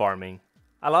and farming.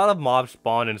 A lot of mobs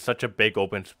spawned in such a big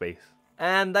open space.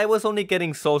 And I was only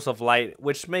getting souls of light,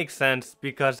 which makes sense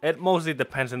because it mostly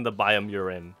depends on the biome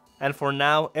you're in. And for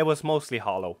now, it was mostly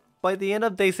hollow. By the end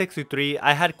of day 63,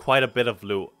 I had quite a bit of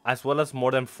loot, as well as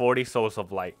more than 40 souls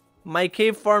of light. My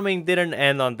cave farming didn't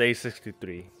end on day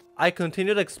 63. I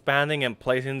continued expanding and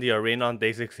placing the arena on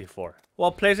day 64.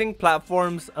 While placing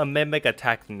platforms, a mimic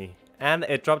attacked me, and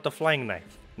it dropped a flying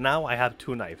knife. Now I have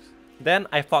 2 knives. Then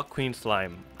I fought Queen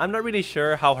Slime. I'm not really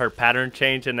sure how her pattern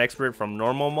changed in Expert from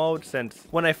normal mode, since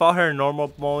when I fought her in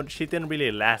normal mode she didn't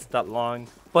really last that long,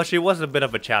 but she was a bit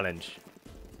of a challenge.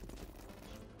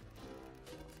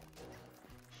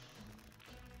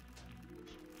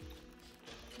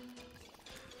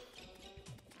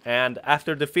 And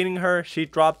after defeating her, she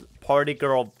dropped Party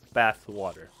Girl Bath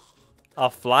Water, a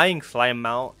flying slime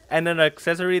mount, and an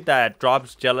accessory that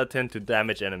drops gelatin to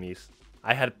damage enemies.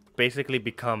 I had basically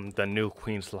become the new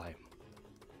Queen Slime.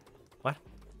 What?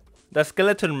 The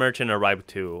skeleton merchant arrived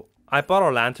too. I bought a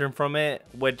lantern from it,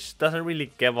 which doesn't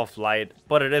really give off light,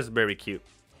 but it is very cute.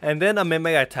 And then a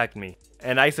mimic attacked me,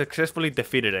 and I successfully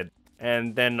defeated it.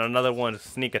 And then another one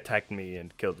sneak attacked me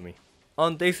and killed me.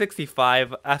 On day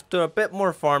 65, after a bit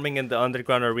more farming in the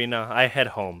underground arena, I head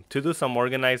home to do some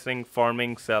organizing,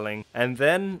 farming, selling, and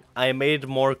then I made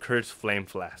more cursed flame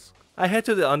flasks. I head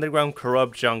to the underground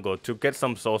corrupt jungle to get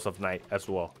some souls of night as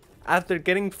well. After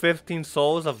getting 15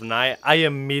 souls of night, I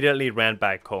immediately ran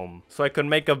back home so I could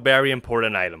make a very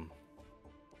important item.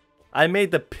 I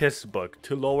made the piss book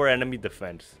to lower enemy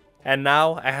defense, and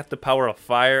now I have the power of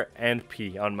fire and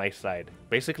pee on my side,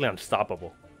 basically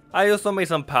unstoppable. I also made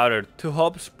some powder to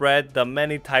help spread the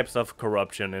many types of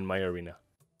corruption in my arena.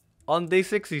 On day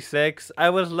 66, I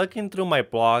was looking through my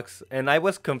blocks and I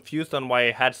was confused on why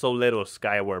I had so little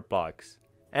skyward blocks.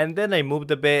 And then I moved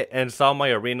a bit and saw my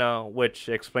arena, which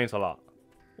explains a lot.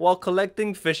 While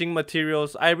collecting fishing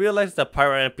materials, I realized the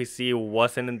pirate NPC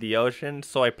wasn't in the ocean,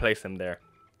 so I placed him there.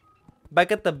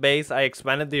 Back at the base, I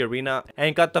expanded the arena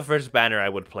and got the first banner I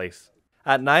would place.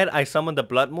 At night, I summoned the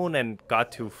Blood Moon and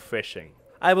got to fishing.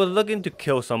 I was looking to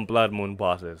kill some Blood Moon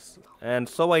bosses, and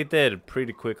so I did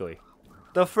pretty quickly.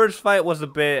 The first fight was a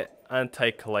bit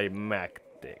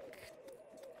anticlimactic.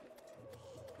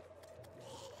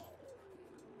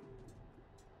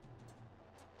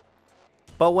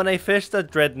 But when I fished the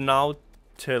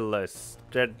Dreadnoughtilus,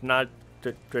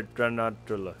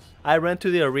 I ran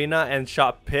to the arena and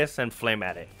shot piss and flame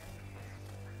at it.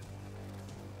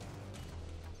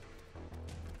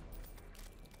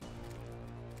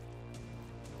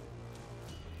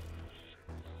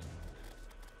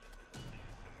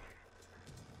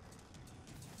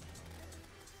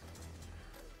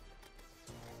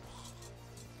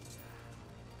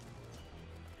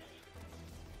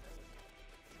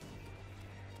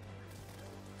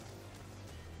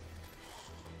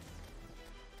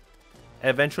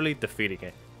 Eventually defeating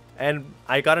it. And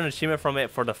I got an achievement from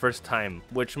it for the first time,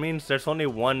 which means there's only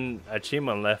one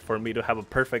achievement left for me to have a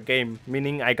perfect game,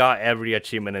 meaning I got every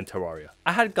achievement in Terraria.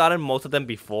 I had gotten most of them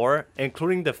before,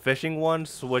 including the fishing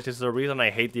ones, which is the reason I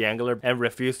hate the angler and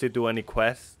refuse to do any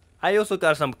quests. I also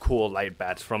got some cool light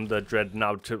bats from the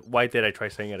Dreadnought. Why did I try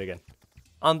saying it again?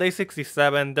 On day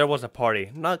 67, there was a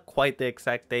party. Not quite the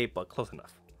exact day, but close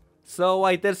enough. So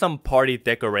I did some party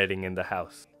decorating in the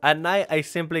house. At night, I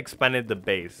simply expanded the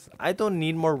base. I don't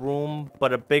need more room,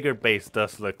 but a bigger base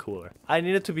does look cooler. I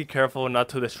needed to be careful not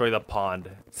to destroy the pond,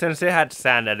 since it had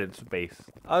sand at its base.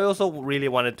 I also really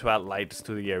wanted to add lights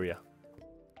to the area.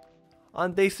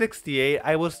 On day 68,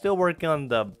 I was still working on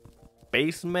the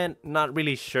basement, not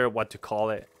really sure what to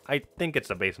call it. I think it's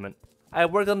a basement. I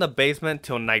worked on the basement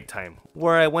till nighttime,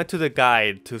 where I went to the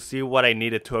guide to see what I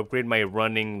needed to upgrade my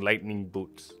running lightning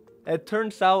boots. It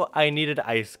turns out I needed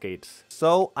ice skates,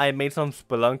 so I made some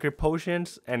spelunker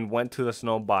potions and went to the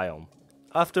snow biome.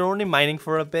 After only mining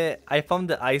for a bit, I found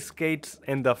the ice skates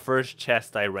in the first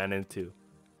chest I ran into.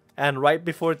 And right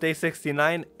before day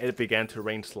 69, it began to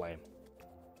rain slime.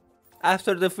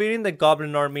 After defeating the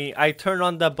goblin army, I turned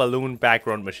on the balloon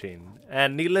background machine,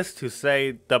 and needless to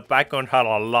say, the background had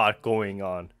a lot going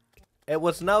on. It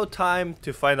was now time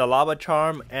to find the lava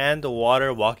charm and the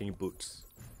water walking boots.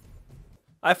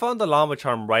 I found the lava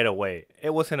charm right away.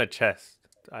 It was in a chest.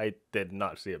 I did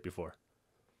not see it before.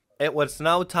 It was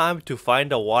now time to find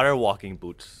the water walking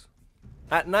boots.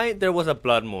 At night there was a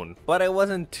blood moon, but I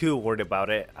wasn't too worried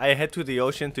about it. I head to the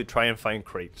ocean to try and find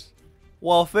crates.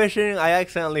 While fishing, I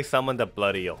accidentally summoned the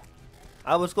blood eel.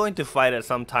 I was going to fight it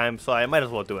sometime, so I might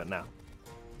as well do it now.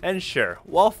 And sure,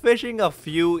 while fishing, a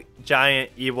few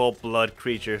giant evil blood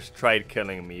creatures tried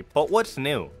killing me, but what's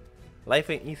new?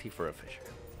 Life ain't easy for a fisher.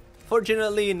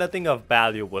 Fortunately, nothing of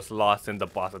value was lost in the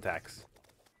boss attacks.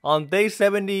 On day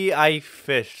 70, I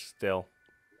fished still.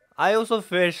 I also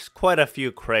fished quite a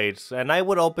few crates, and I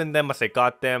would open them as I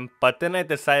got them, but then I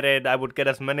decided I would get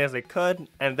as many as I could,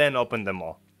 and then open them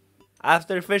all.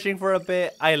 After fishing for a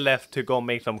bit, I left to go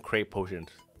make some crate potions.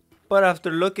 But after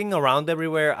looking around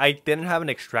everywhere, I didn't have an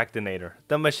extractinator.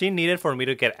 The machine needed for me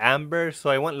to get amber, so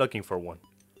I went looking for one.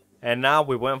 And now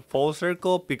we went full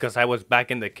circle because I was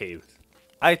back in the caves.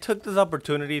 I took this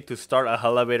opportunity to start a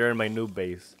elevator in my new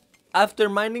base. After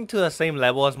mining to the same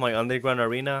level as my underground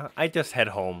arena, I just head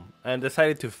home and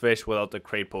decided to fish without the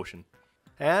crate potion.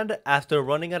 And after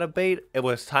running out of bait, it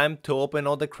was time to open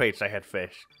all the crates I had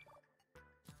fished.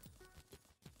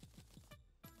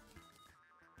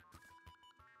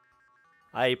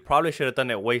 I probably should have done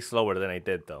it way slower than I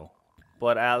did though,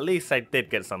 but at least I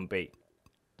did get some bait.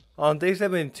 On day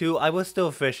 72, I was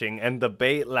still fishing and the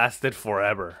bait lasted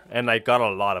forever, and I got a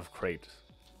lot of crates.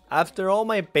 After all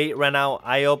my bait ran out,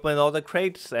 I opened all the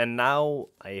crates and now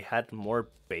I had more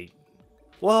bait.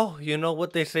 Well, you know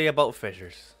what they say about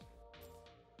fishers.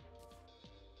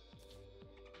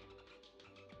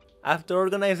 After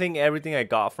organizing everything I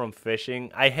got from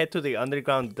fishing, I head to the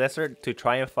underground desert to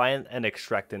try and find an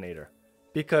extractinator,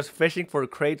 because fishing for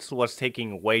crates was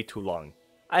taking way too long.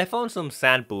 I found some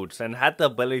sand boots and had the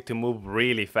ability to move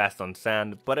really fast on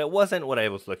sand, but it wasn't what I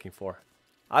was looking for.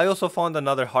 I also found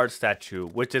another heart statue,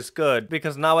 which is good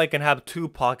because now I can have 2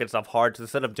 pockets of hearts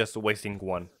instead of just wasting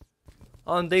one.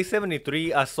 On day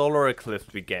 73, a solar eclipse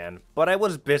began, but I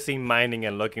was busy mining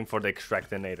and looking for the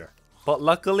extractinator. But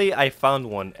luckily I found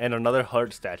one and another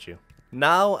heart statue.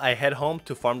 Now I head home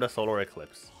to farm the solar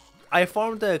eclipse. I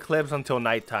farmed the eclipse until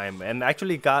nighttime and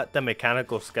actually got the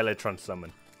mechanical skeletron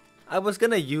summon. I was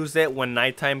gonna use it when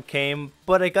nighttime came,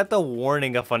 but I got the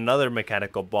warning of another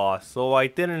mechanical boss, so I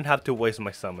didn't have to waste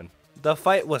my summon. The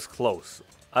fight was close,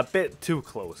 a bit too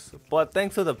close, but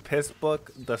thanks to the Piss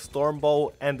Book, the Storm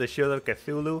Bow, and the Shield of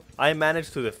Cthulhu, I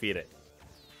managed to defeat it.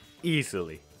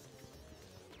 Easily.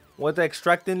 With the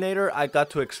extractinator, I got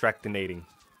to extractinating.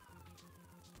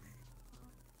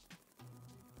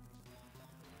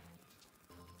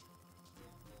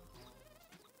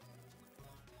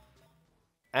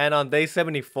 And on day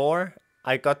 74,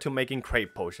 I got to making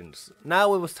crate potions.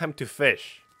 Now it was time to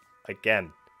fish.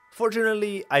 Again.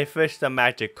 Fortunately, I fished a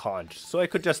magic conch, so I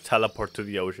could just teleport to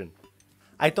the ocean.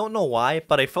 I don't know why,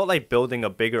 but I felt like building a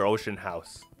bigger ocean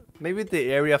house. Maybe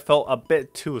the area felt a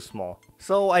bit too small,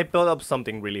 so I built up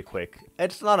something really quick.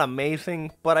 It's not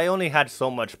amazing, but I only had so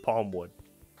much palm wood.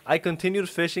 I continued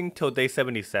fishing till day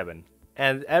 77,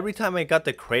 and every time I got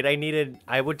the crate I needed,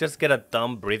 I would just get a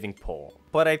dumb breathing pole,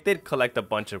 but I did collect a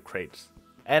bunch of crates.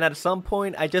 And at some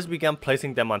point, I just began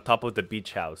placing them on top of the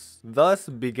beach house, thus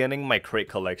beginning my crate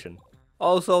collection.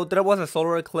 Also, there was a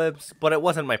solar eclipse, but it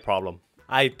wasn't my problem.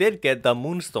 I did get the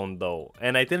moonstone though,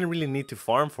 and I didn't really need to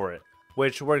farm for it,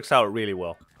 which works out really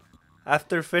well.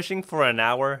 After fishing for an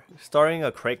hour, starting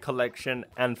a crate collection,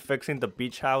 and fixing the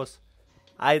beach house,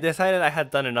 I decided I had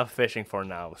done enough fishing for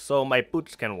now, so my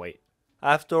boots can wait.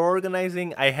 After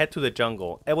organizing, I head to the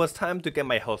jungle. It was time to get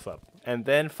my health up, and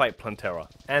then fight Plantera.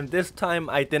 And this time,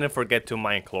 I didn't forget to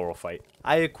mine chlorophyte.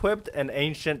 I equipped an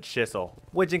ancient chisel,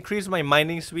 which increased my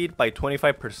mining speed by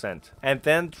 25%, and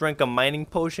then drank a mining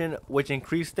potion, which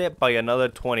increased it by another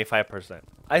 25%.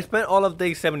 I spent all of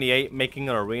day 78 making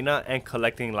an arena and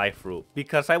collecting life fruit,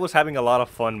 because I was having a lot of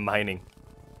fun mining.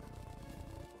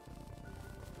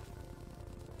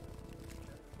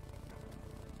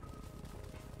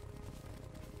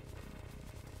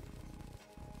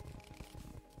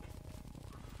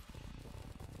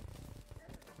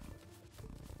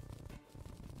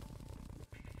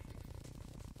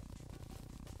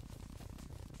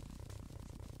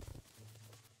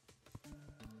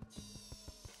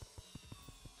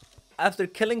 After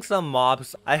killing some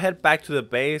mobs, I head back to the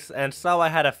base and saw I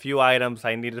had a few items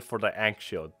I needed for the Ankh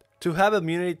Shield, to have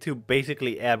immunity to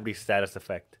basically every status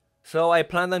effect. So I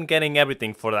planned on getting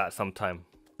everything for that sometime.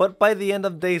 But by the end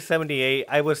of day 78,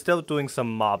 I was still doing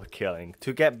some mob killing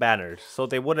to get banners, so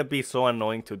they wouldn't be so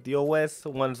annoying to deal with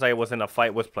once I was in a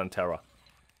fight with Plantera.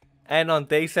 And on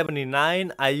day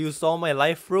 79, I used all my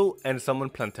life fruit and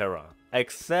summoned Plantera,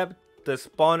 except the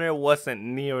spawner wasn't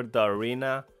near the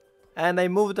arena, and I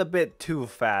moved a bit too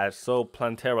fast, so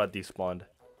Plantera despawned.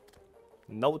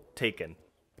 Note taken.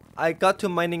 I got to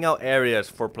mining out areas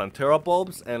for Plantera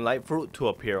bulbs and light fruit to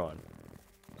appear on.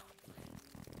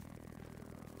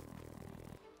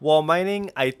 While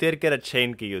mining, I did get a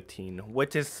chain guillotine,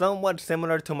 which is somewhat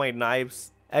similar to my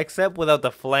knives, except without the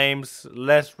flames,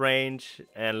 less range,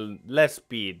 and less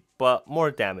speed, but more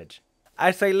damage.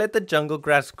 As I let the jungle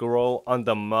grass grow on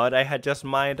the mud I had just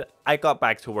mined, I got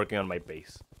back to working on my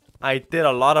base. I did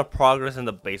a lot of progress in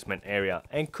the basement area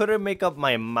and couldn't make up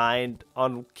my mind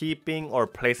on keeping or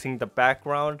placing the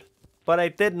background, but I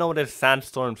did notice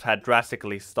sandstorms had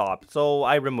drastically stopped, so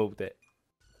I removed it.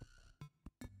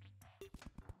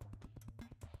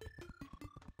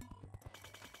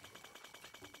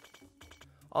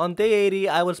 On day 80,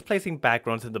 I was placing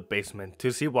backgrounds in the basement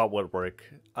to see what would work.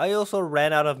 I also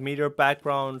ran out of meteor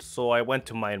backgrounds, so I went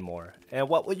to mine more. And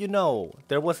what would you know,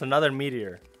 there was another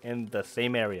meteor in the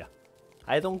same area.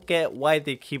 I don't get why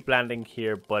they keep landing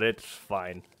here, but it's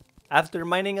fine. After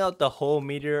mining out the whole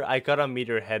meteor, I got a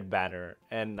meteor head banner,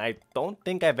 and I don't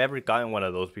think I've ever gotten one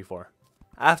of those before.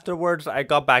 Afterwards, I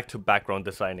got back to background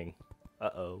designing.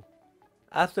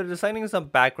 After designing some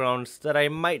backgrounds that I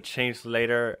might change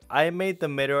later, I made the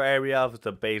middle area of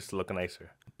the base look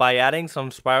nicer by adding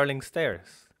some spiraling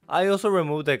stairs. I also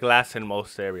removed the glass in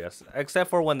most areas,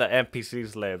 except for when the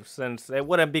NPCs live, since it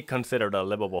wouldn't be considered a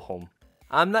livable home.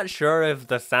 I'm not sure if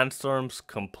the sandstorms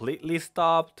completely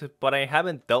stopped, but I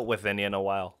haven't dealt with any in a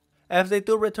while. If they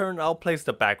do return, I'll place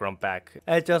the background back.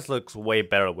 It just looks way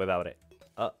better without it.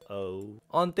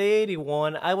 On day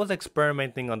 81, I was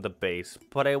experimenting on the base,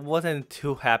 but I wasn't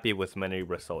too happy with many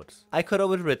results. I could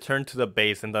always return to the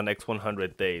base in the next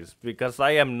 100 days, because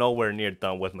I am nowhere near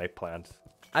done with my plans.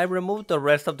 I removed the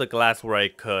rest of the glass where I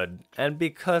could, and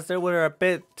because there were a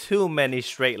bit too many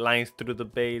straight lines through the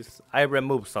base, I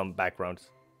removed some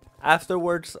backgrounds.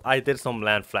 Afterwards, I did some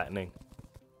land flattening.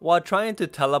 While trying to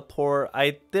teleport,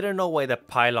 I didn't know why the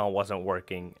pylon wasn't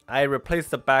working. I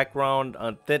replaced the background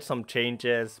and did some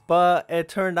changes, but it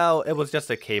turned out it was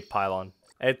just a cave pylon.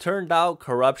 It turned out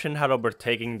corruption had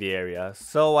overtaken the area,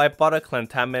 so I bought a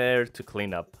contaminator to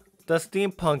clean up. The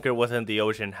steampunker was in the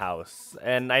ocean house,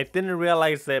 and I didn't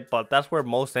realize it, but that's where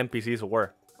most NPCs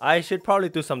were. I should probably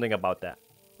do something about that.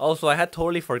 Also, I had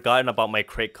totally forgotten about my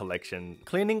crate collection.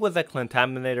 Cleaning with a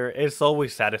contaminator is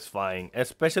always satisfying,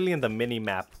 especially in the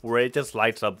mini-map where it just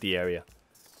lights up the area.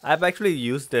 I've actually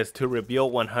used this to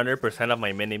reveal 100% of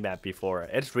my mini-map before.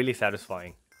 It's really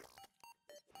satisfying.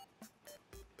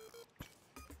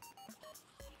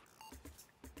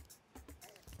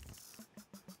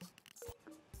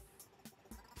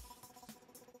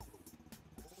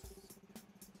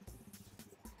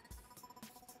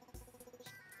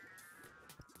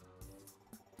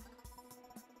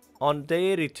 On day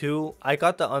 82, I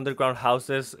got the underground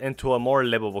houses into a more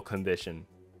livable condition.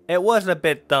 It was a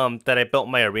bit dumb that I built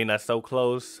my arena so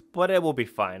close, but it will be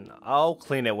fine. I'll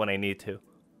clean it when I need to.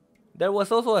 There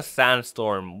was also a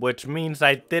sandstorm, which means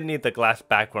I did need the glass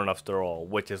background after all,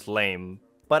 which is lame,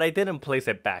 but I didn't place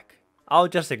it back. I'll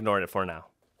just ignore it for now.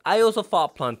 I also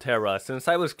fought Plantera since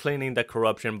I was cleaning the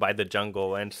corruption by the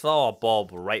jungle and saw a bulb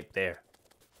right there.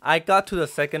 I got to the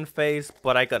second phase,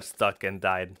 but I got stuck and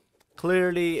died.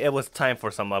 Clearly, it was time for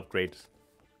some upgrades.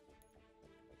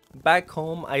 Back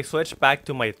home, I switched back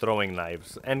to my throwing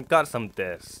knives and got some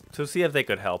discs to see if they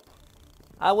could help.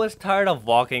 I was tired of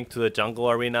walking to the jungle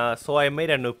arena, so I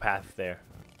made a new path there.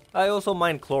 I also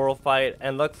mined chlorophyte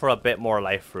and looked for a bit more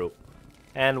life fruit.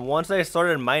 And once I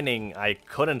started mining, I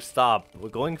couldn't stop.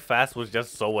 Going fast was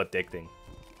just so addicting.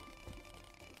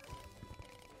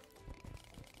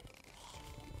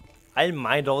 I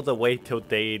mined all the way till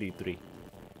day 83.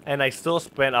 And I still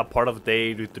spent a part of day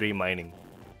 83 mining.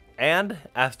 And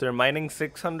after mining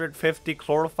 650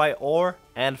 chlorophyte ore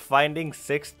and finding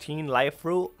 16 life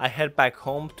fruit, I head back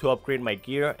home to upgrade my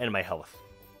gear and my health.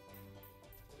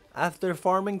 After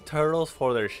farming turtles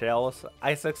for their shells,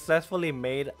 I successfully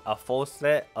made a full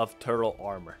set of turtle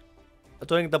armor.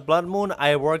 During the blood moon,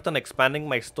 I worked on expanding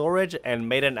my storage and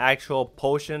made an actual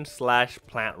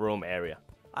potion/plant room area.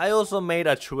 I also made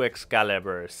a true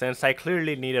Excalibur since I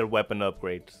clearly needed weapon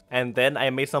upgrades, and then I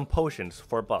made some potions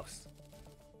for buffs.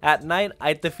 At night,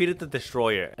 I defeated the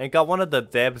destroyer and got one of the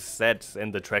dev sets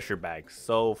in the treasure bags,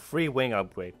 so free wing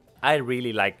upgrade. I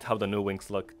really liked how the new wings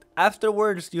looked.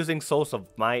 Afterwards, using Souls of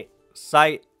Might,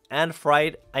 Sight, and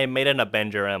Fright, I made an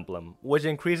Avenger emblem, which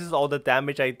increases all the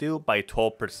damage I do by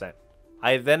 12%.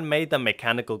 I then made the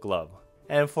mechanical glove,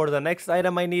 and for the next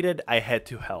item I needed, I head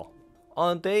to Hell.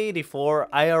 On day 84,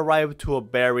 I arrived to a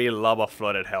very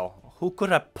lava-flooded hell. Who could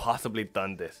have possibly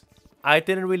done this? I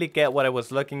didn't really get what I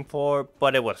was looking for,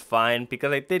 but it was fine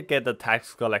because I did get the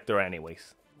tax collector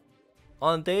anyways.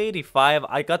 On day 85,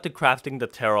 I got to crafting the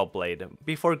Terror Blade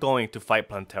before going to fight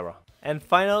Plantera. And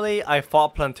finally, I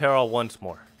fought Plantera once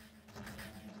more.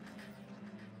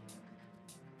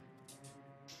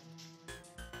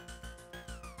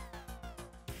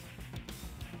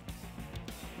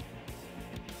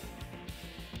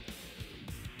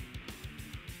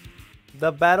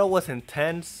 The battle was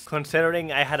intense,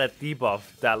 considering I had a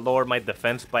debuff that lowered my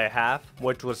defense by half,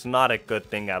 which was not a good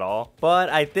thing at all, but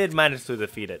I did manage to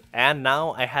defeat it, and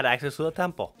now I had access to the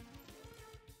temple.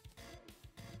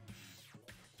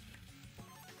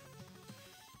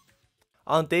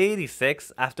 On day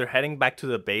 86, after heading back to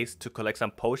the base to collect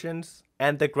some potions,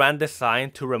 and the grand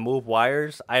design to remove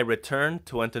wires, I returned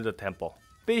to enter the temple.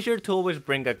 Be sure to always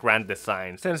bring a grand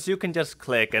design, since you can just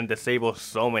click and disable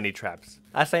so many traps.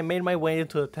 As I made my way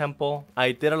into the temple,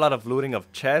 I did a lot of looting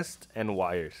of chests and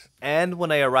wires. And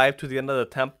when I arrived to the end of the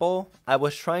temple, I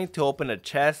was trying to open a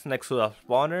chest next to the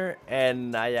spawner,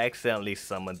 and I accidentally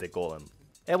summoned the golem.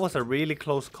 It was a really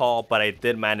close call, but I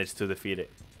did manage to defeat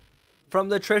it. From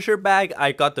the treasure bag,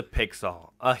 I got the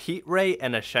Pixel, a heat ray,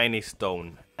 and a shiny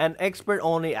stone. An expert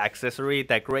only accessory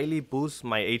that greatly boosts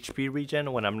my HP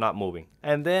regen when I'm not moving.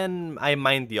 And then I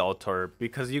mined the altar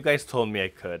because you guys told me I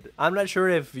could. I'm not sure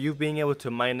if you being able to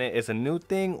mine it is a new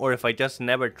thing or if I just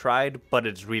never tried, but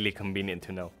it's really convenient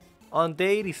to know. On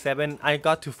day 87, I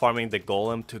got to farming the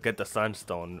golem to get the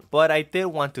sunstone, but I did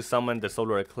want to summon the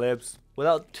solar eclipse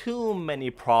without too many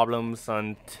problems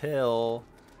until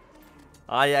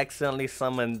I accidentally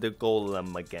summoned the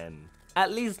golem again.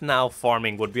 At least now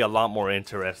farming would be a lot more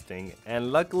interesting,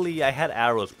 and luckily I had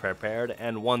arrows prepared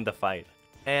and won the fight.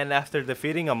 And after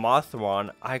defeating a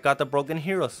Mothron, I got the Broken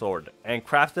Hero Sword and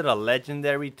crafted a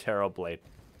legendary Terror Blade.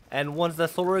 And once the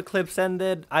solar eclipse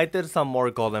ended, I did some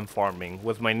more golem farming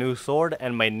with my new sword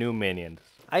and my new minions.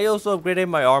 I also upgraded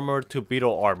my armor to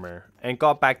beetle armor and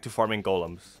got back to farming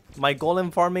golems. My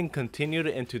golem farming continued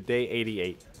into day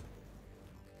 88.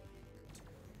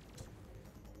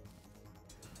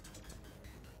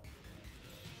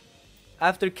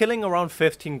 After killing around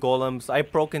 15 golems, I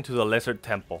broke into the Lizard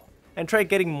Temple and tried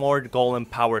getting more golem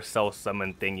power cell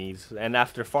summon thingies, and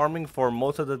after farming for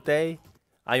most of the day,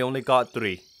 I only got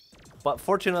 3. But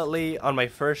fortunately, on my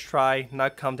first try,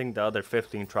 not counting the other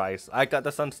 15 tries, I got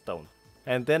the Sunstone,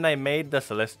 and then I made the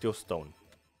Celestial Stone.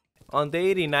 On day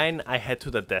 89, I head to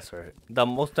the desert, the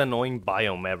most annoying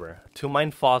biome ever, to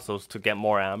mine fossils to get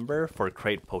more amber for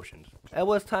crate potions. It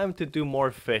was time to do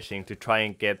more fishing to try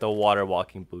and get the water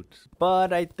walking boots.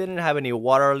 But I didn't have any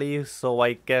water leaves, so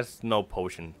I guess no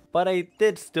potion. But I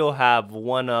did still have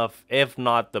one of, if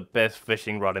not the best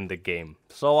fishing rod in the game,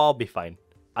 so I'll be fine.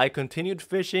 I continued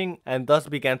fishing and thus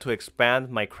began to expand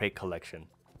my crate collection.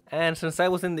 And since I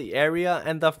was in the area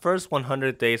and the first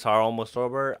 100 days are almost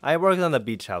over, I worked on the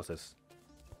beach houses.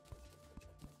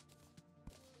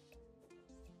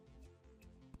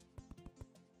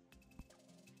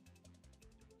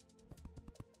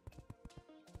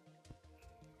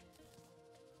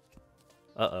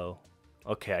 Uh-oh.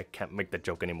 Okay, I can't make the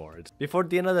joke anymore. Before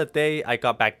the end of the day, I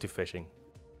got back to fishing.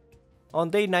 On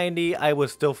day 90, I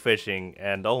was still fishing,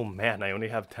 and oh man, I only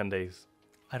have 10 days.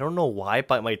 I don't know why,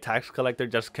 but my tax collector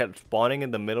just kept spawning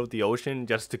in the middle of the ocean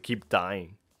just to keep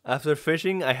dying. After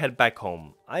fishing, I head back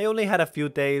home. I only had a few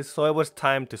days, so it was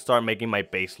time to start making my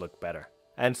base look better.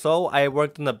 And so, I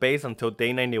worked on the base until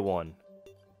day 91.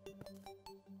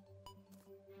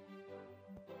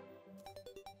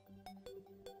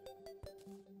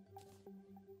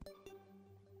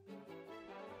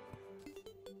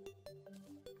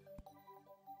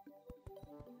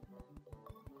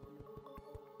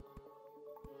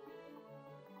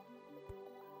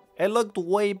 It looked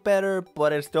way better,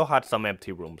 but it still had some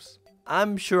empty rooms.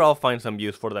 I'm sure I'll find some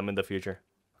use for them in the future.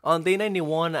 On day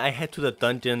 91, I head to the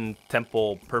dungeon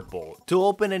Temple Purple to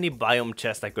open any biome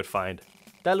chest I could find.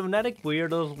 The lunatic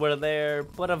weirdos were there,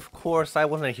 but of course I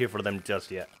wasn't here for them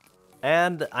just yet.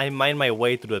 And I mined my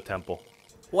way through the temple.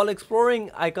 While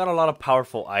exploring, I got a lot of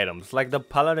powerful items like the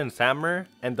Paladin's Hammer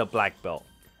and the Black Belt.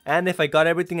 And if I got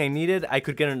everything I needed, I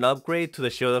could get an upgrade to the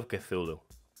Shield of Cthulhu.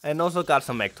 And also got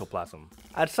some ectoplasm.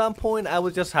 At some point, I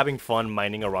was just having fun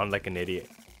mining around like an idiot.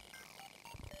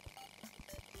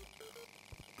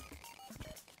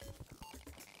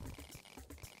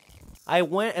 I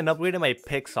went and upgraded my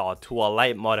Pixel to a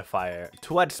light modifier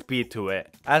to add speed to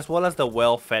it, as well as the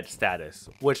well-fed status,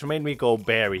 which made me go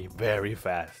very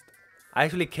fast. I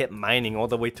actually kept mining all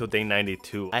the way till day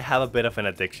 92. I have a bit of an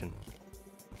addiction.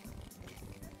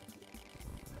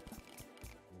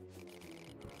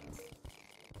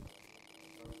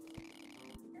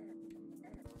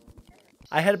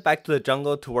 I head back to the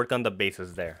jungle to work on the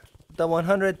bases there. The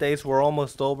 100 days were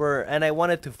almost over and I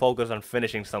wanted to focus on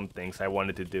finishing some things I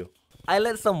wanted to do. I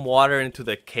let some water into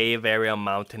the cave area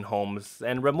mountain homes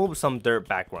and removed some dirt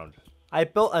background. I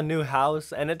built a new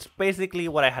house and it's basically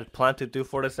what I had planned to do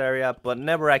for this area but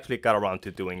never actually got around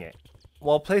to doing it.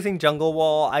 While placing jungle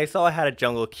wall, I saw I had a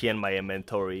jungle key in my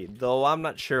inventory, though I'm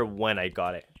not sure when I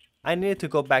got it. I needed to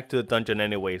go back to the dungeon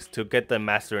anyways to get the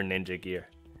master ninja gear.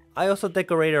 I also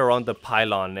decorated around the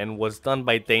pylon and was done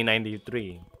by day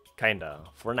 93. Kinda,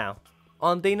 for now.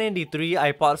 On day 93,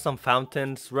 I bought some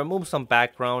fountains, removed some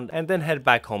background, and then head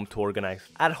back home to organize.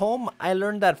 At home, I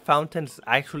learned that fountains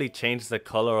actually change the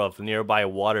color of nearby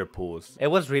water pools. It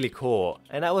was really cool,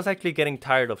 and I was actually getting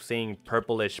tired of seeing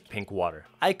purplish pink water.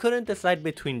 I couldn't decide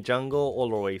between jungle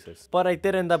or oasis, but I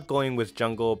did end up going with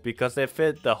jungle because it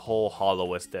fit the whole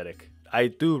hollow aesthetic. I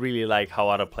do really like how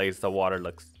out of place the water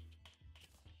looks.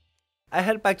 I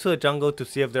head back to the jungle to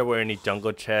see if there were any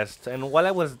jungle chests, and while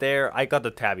I was there, I got the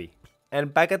tabby.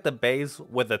 And back at the base,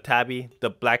 with the tabby, the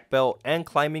black belt, and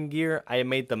climbing gear, I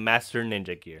made the master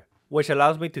ninja gear, which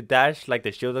allows me to dash like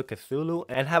the Shield of Cthulhu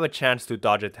and have a chance to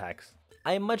dodge attacks.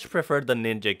 I much prefer the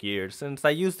ninja gear since I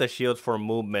use the shield for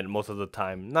movement most of the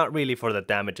time, not really for the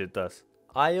damage it does.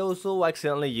 I also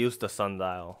accidentally used the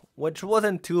sundial, which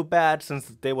wasn't too bad since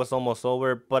the day was almost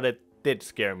over, but it did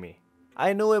scare me.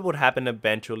 I knew it would happen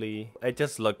eventually, it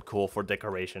just looked cool for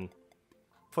decoration.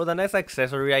 For the next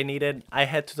accessory I needed, I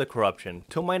head to the corruption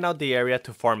to mine out the area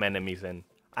to farm enemies in.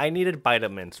 I needed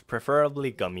vitamins,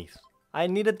 preferably gummies. I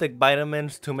needed the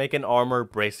vitamins to make an armor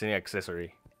bracing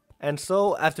accessory. And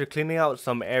so, after cleaning out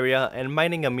some area and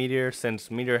mining a meteor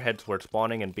since meteor heads were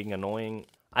spawning and being annoying,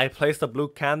 I placed a blue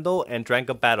candle and drank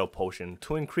a battle potion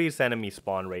to increase enemy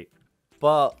spawn rate.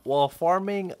 But while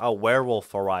farming, a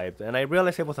werewolf arrived and I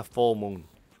realized it was a full moon.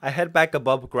 I head back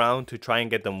above ground to try and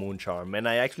get the moon charm and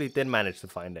I actually did manage to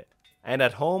find it. And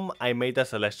at home, I made the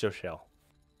celestial shell.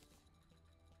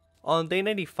 On day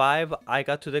 95, I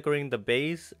got to decorating the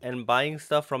base and buying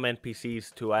stuff from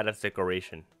NPCs to add as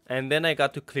decoration. And then I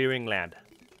got to clearing land.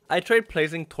 I tried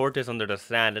placing torches under the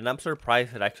sand and I'm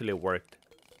surprised it actually worked.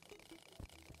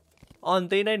 On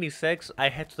day 96, I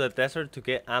head to the desert to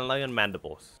get antlion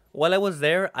mandibles. While I was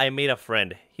there, I made a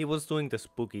friend. He was doing the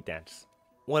spooky dance.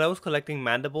 When I was collecting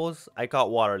mandibles, I got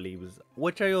water leaves,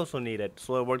 which I also needed,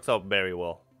 so it works out very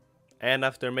well. And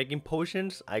after making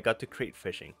potions, I got to crate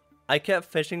fishing. I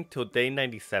kept fishing till day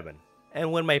 97.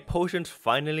 And when my potions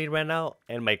finally ran out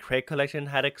and my crate collection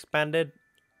had expanded,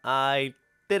 I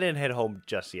didn't head home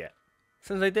just yet.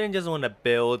 Since I didn't just want to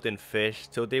build and fish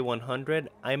till day 100,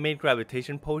 I made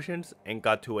gravitation potions and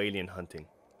got to alien hunting.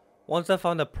 Once I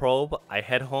found a probe, I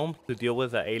head home to deal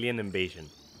with the alien invasion.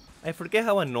 I forget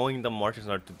how annoying the Martians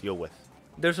are to deal with.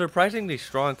 They're surprisingly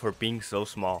strong for being so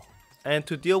small. And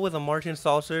to deal with the Martian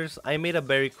saucers, I made a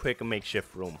very quick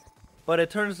makeshift room. But it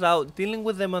turns out dealing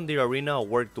with them on the arena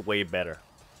worked way better.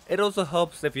 It also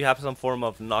helps if you have some form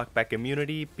of knockback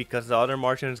immunity because the other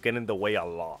Martians get in the way a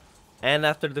lot. And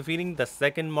after defeating the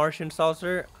second Martian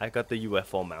saucer, I got the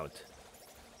UFO mount.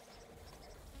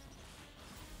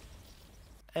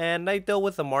 And I dealt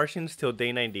with the Martians till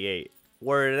day 98,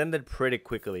 where it ended pretty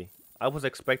quickly. I was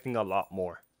expecting a lot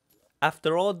more.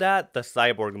 After all that, the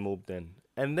cyborg moved in,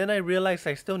 and then I realized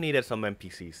I still needed some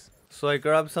NPCs. So I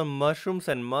grabbed some mushrooms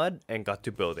and mud and got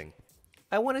to building.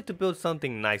 I wanted to build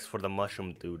something nice for the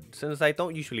mushroom dude, since I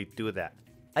don't usually do that.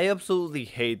 I absolutely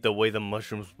hate the way the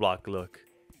mushrooms block look,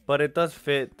 but it does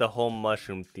fit the whole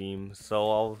mushroom theme,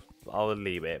 so I'll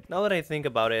leave it. Now that I think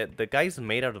about it, the guy's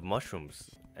made out of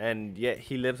mushrooms, and yet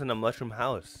he lives in a mushroom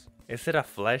house. Is it a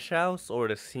flesh house or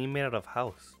is he made out of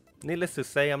house? Needless to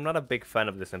say, I'm not a big fan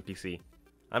of this NPC.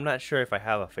 I'm not sure if I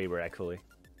have a favorite actually.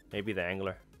 Maybe the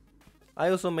angler. I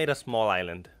also made a small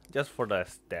island, just for the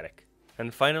aesthetic.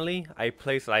 And finally, I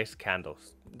placed ice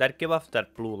candles that give off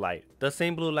that blue light. The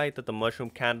same blue light that the mushroom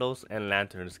candles and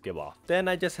lanterns give off. Then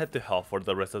I just head to hell for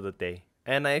the rest of the day.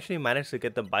 And I actually managed to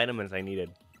get the vitamins I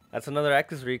needed. That's another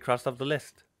accessory crossed off the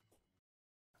list.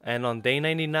 And on day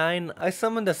 99, I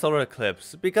summoned the solar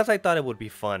eclipse because I thought it would be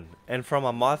fun. And from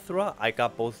a Mothra, I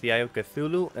got both the Eye of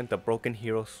Cthulhu and the Broken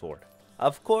Hero Sword.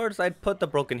 Of course, I'd put the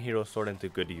Broken Hero Sword into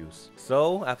good use.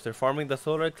 So, after farming the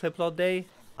solar eclipse all day,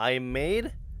 I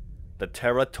made the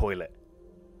Terra Toilet.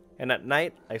 And at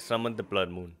night, I summoned the Blood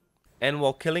Moon. And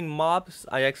while killing mobs,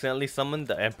 I accidentally summoned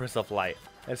the Empress of Light.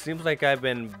 It seems like I've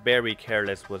been very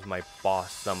careless with my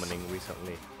boss summoning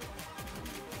recently.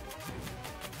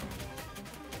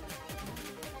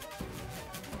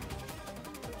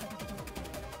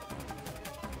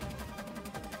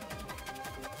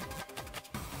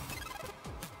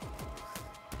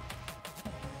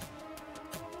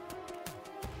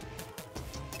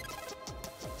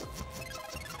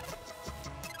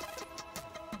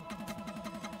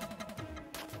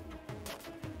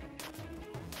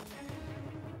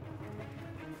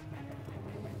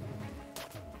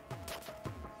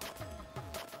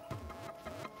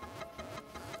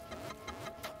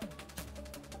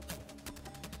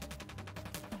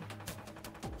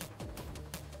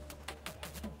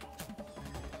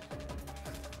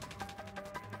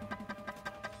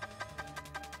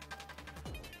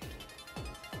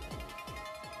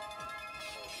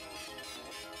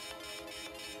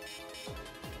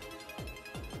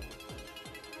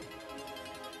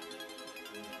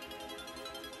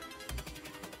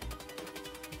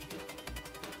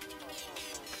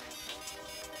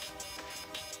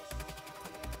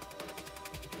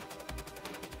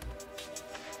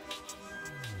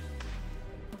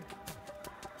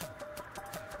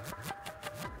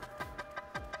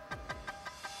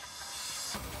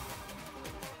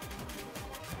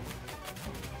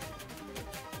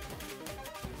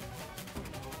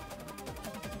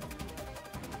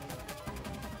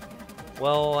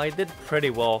 Well, I did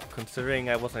pretty well considering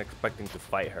I wasn't expecting to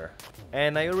fight her.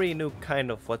 And I already knew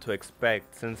kind of what to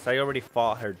expect since I already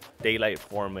fought her daylight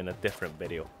form in a different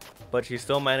video. But she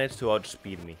still managed to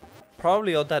outspeed me.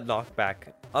 Probably all that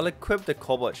knockback. I'll equip the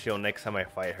Cobalt Shield next time I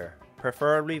fight her,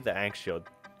 preferably the Ankh Shield.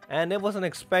 And it wasn't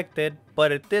expected,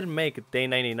 but it did make day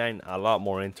 99 a lot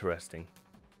more interesting.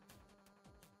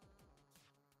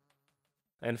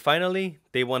 And finally,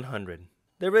 day 100.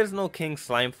 There is no King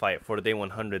Slime fight for day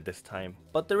 100 this time,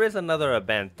 but there is another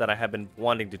event that I have been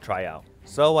wanting to try out.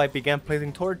 So I began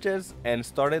placing torches and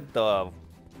started the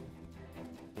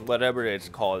whatever it's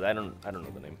called. I don't know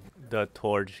the name. The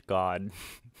Torch God.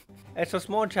 It's a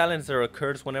small challenge that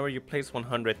occurs whenever you place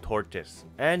 100 torches,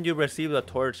 and you receive the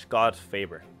Torch God's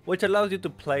favor, which allows you to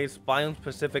place biome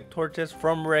specific torches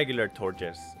from regular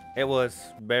torches. It was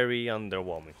very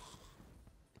underwhelming.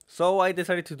 So I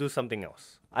decided to do something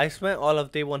else. I spent all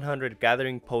of day 100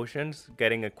 gathering potions,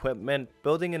 getting equipment,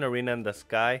 building an arena in the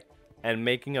sky, and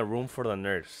making a room for the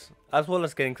nurse, as well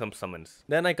as getting some summons.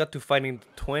 Then I got to fighting the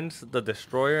twins, the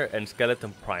Destroyer, and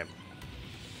Skeleton Prime.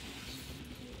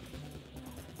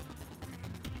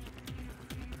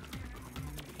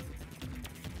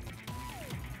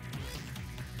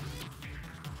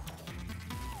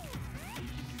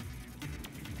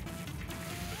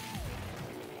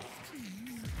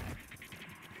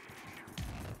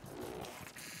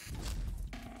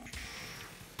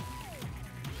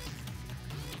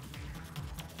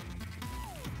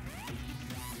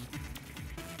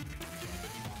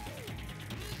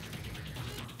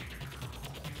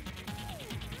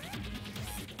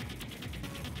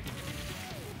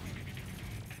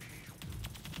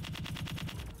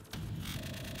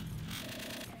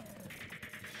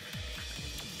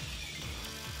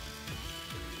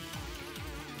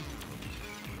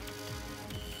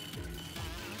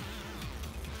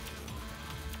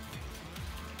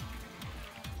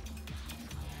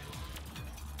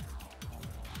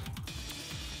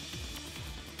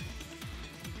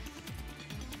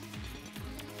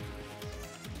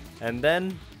 And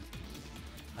then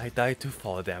I died to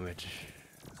fall damage.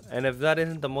 And if that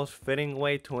isn't the most fitting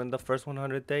way to end the first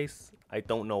 100 days, I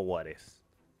don't know what is.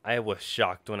 I was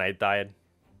shocked when I died.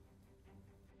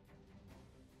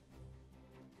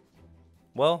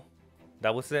 Well,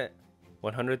 that was it.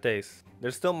 100 days.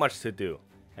 There's still much to do,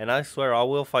 and I swear I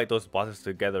will fight those bosses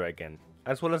together again,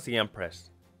 as well as the Empress.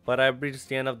 But I've reached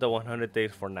the end of the 100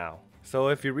 days for now. So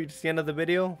if you reached the end of the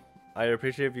video, I'd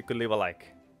appreciate if you could leave a like.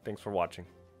 Thanks for watching.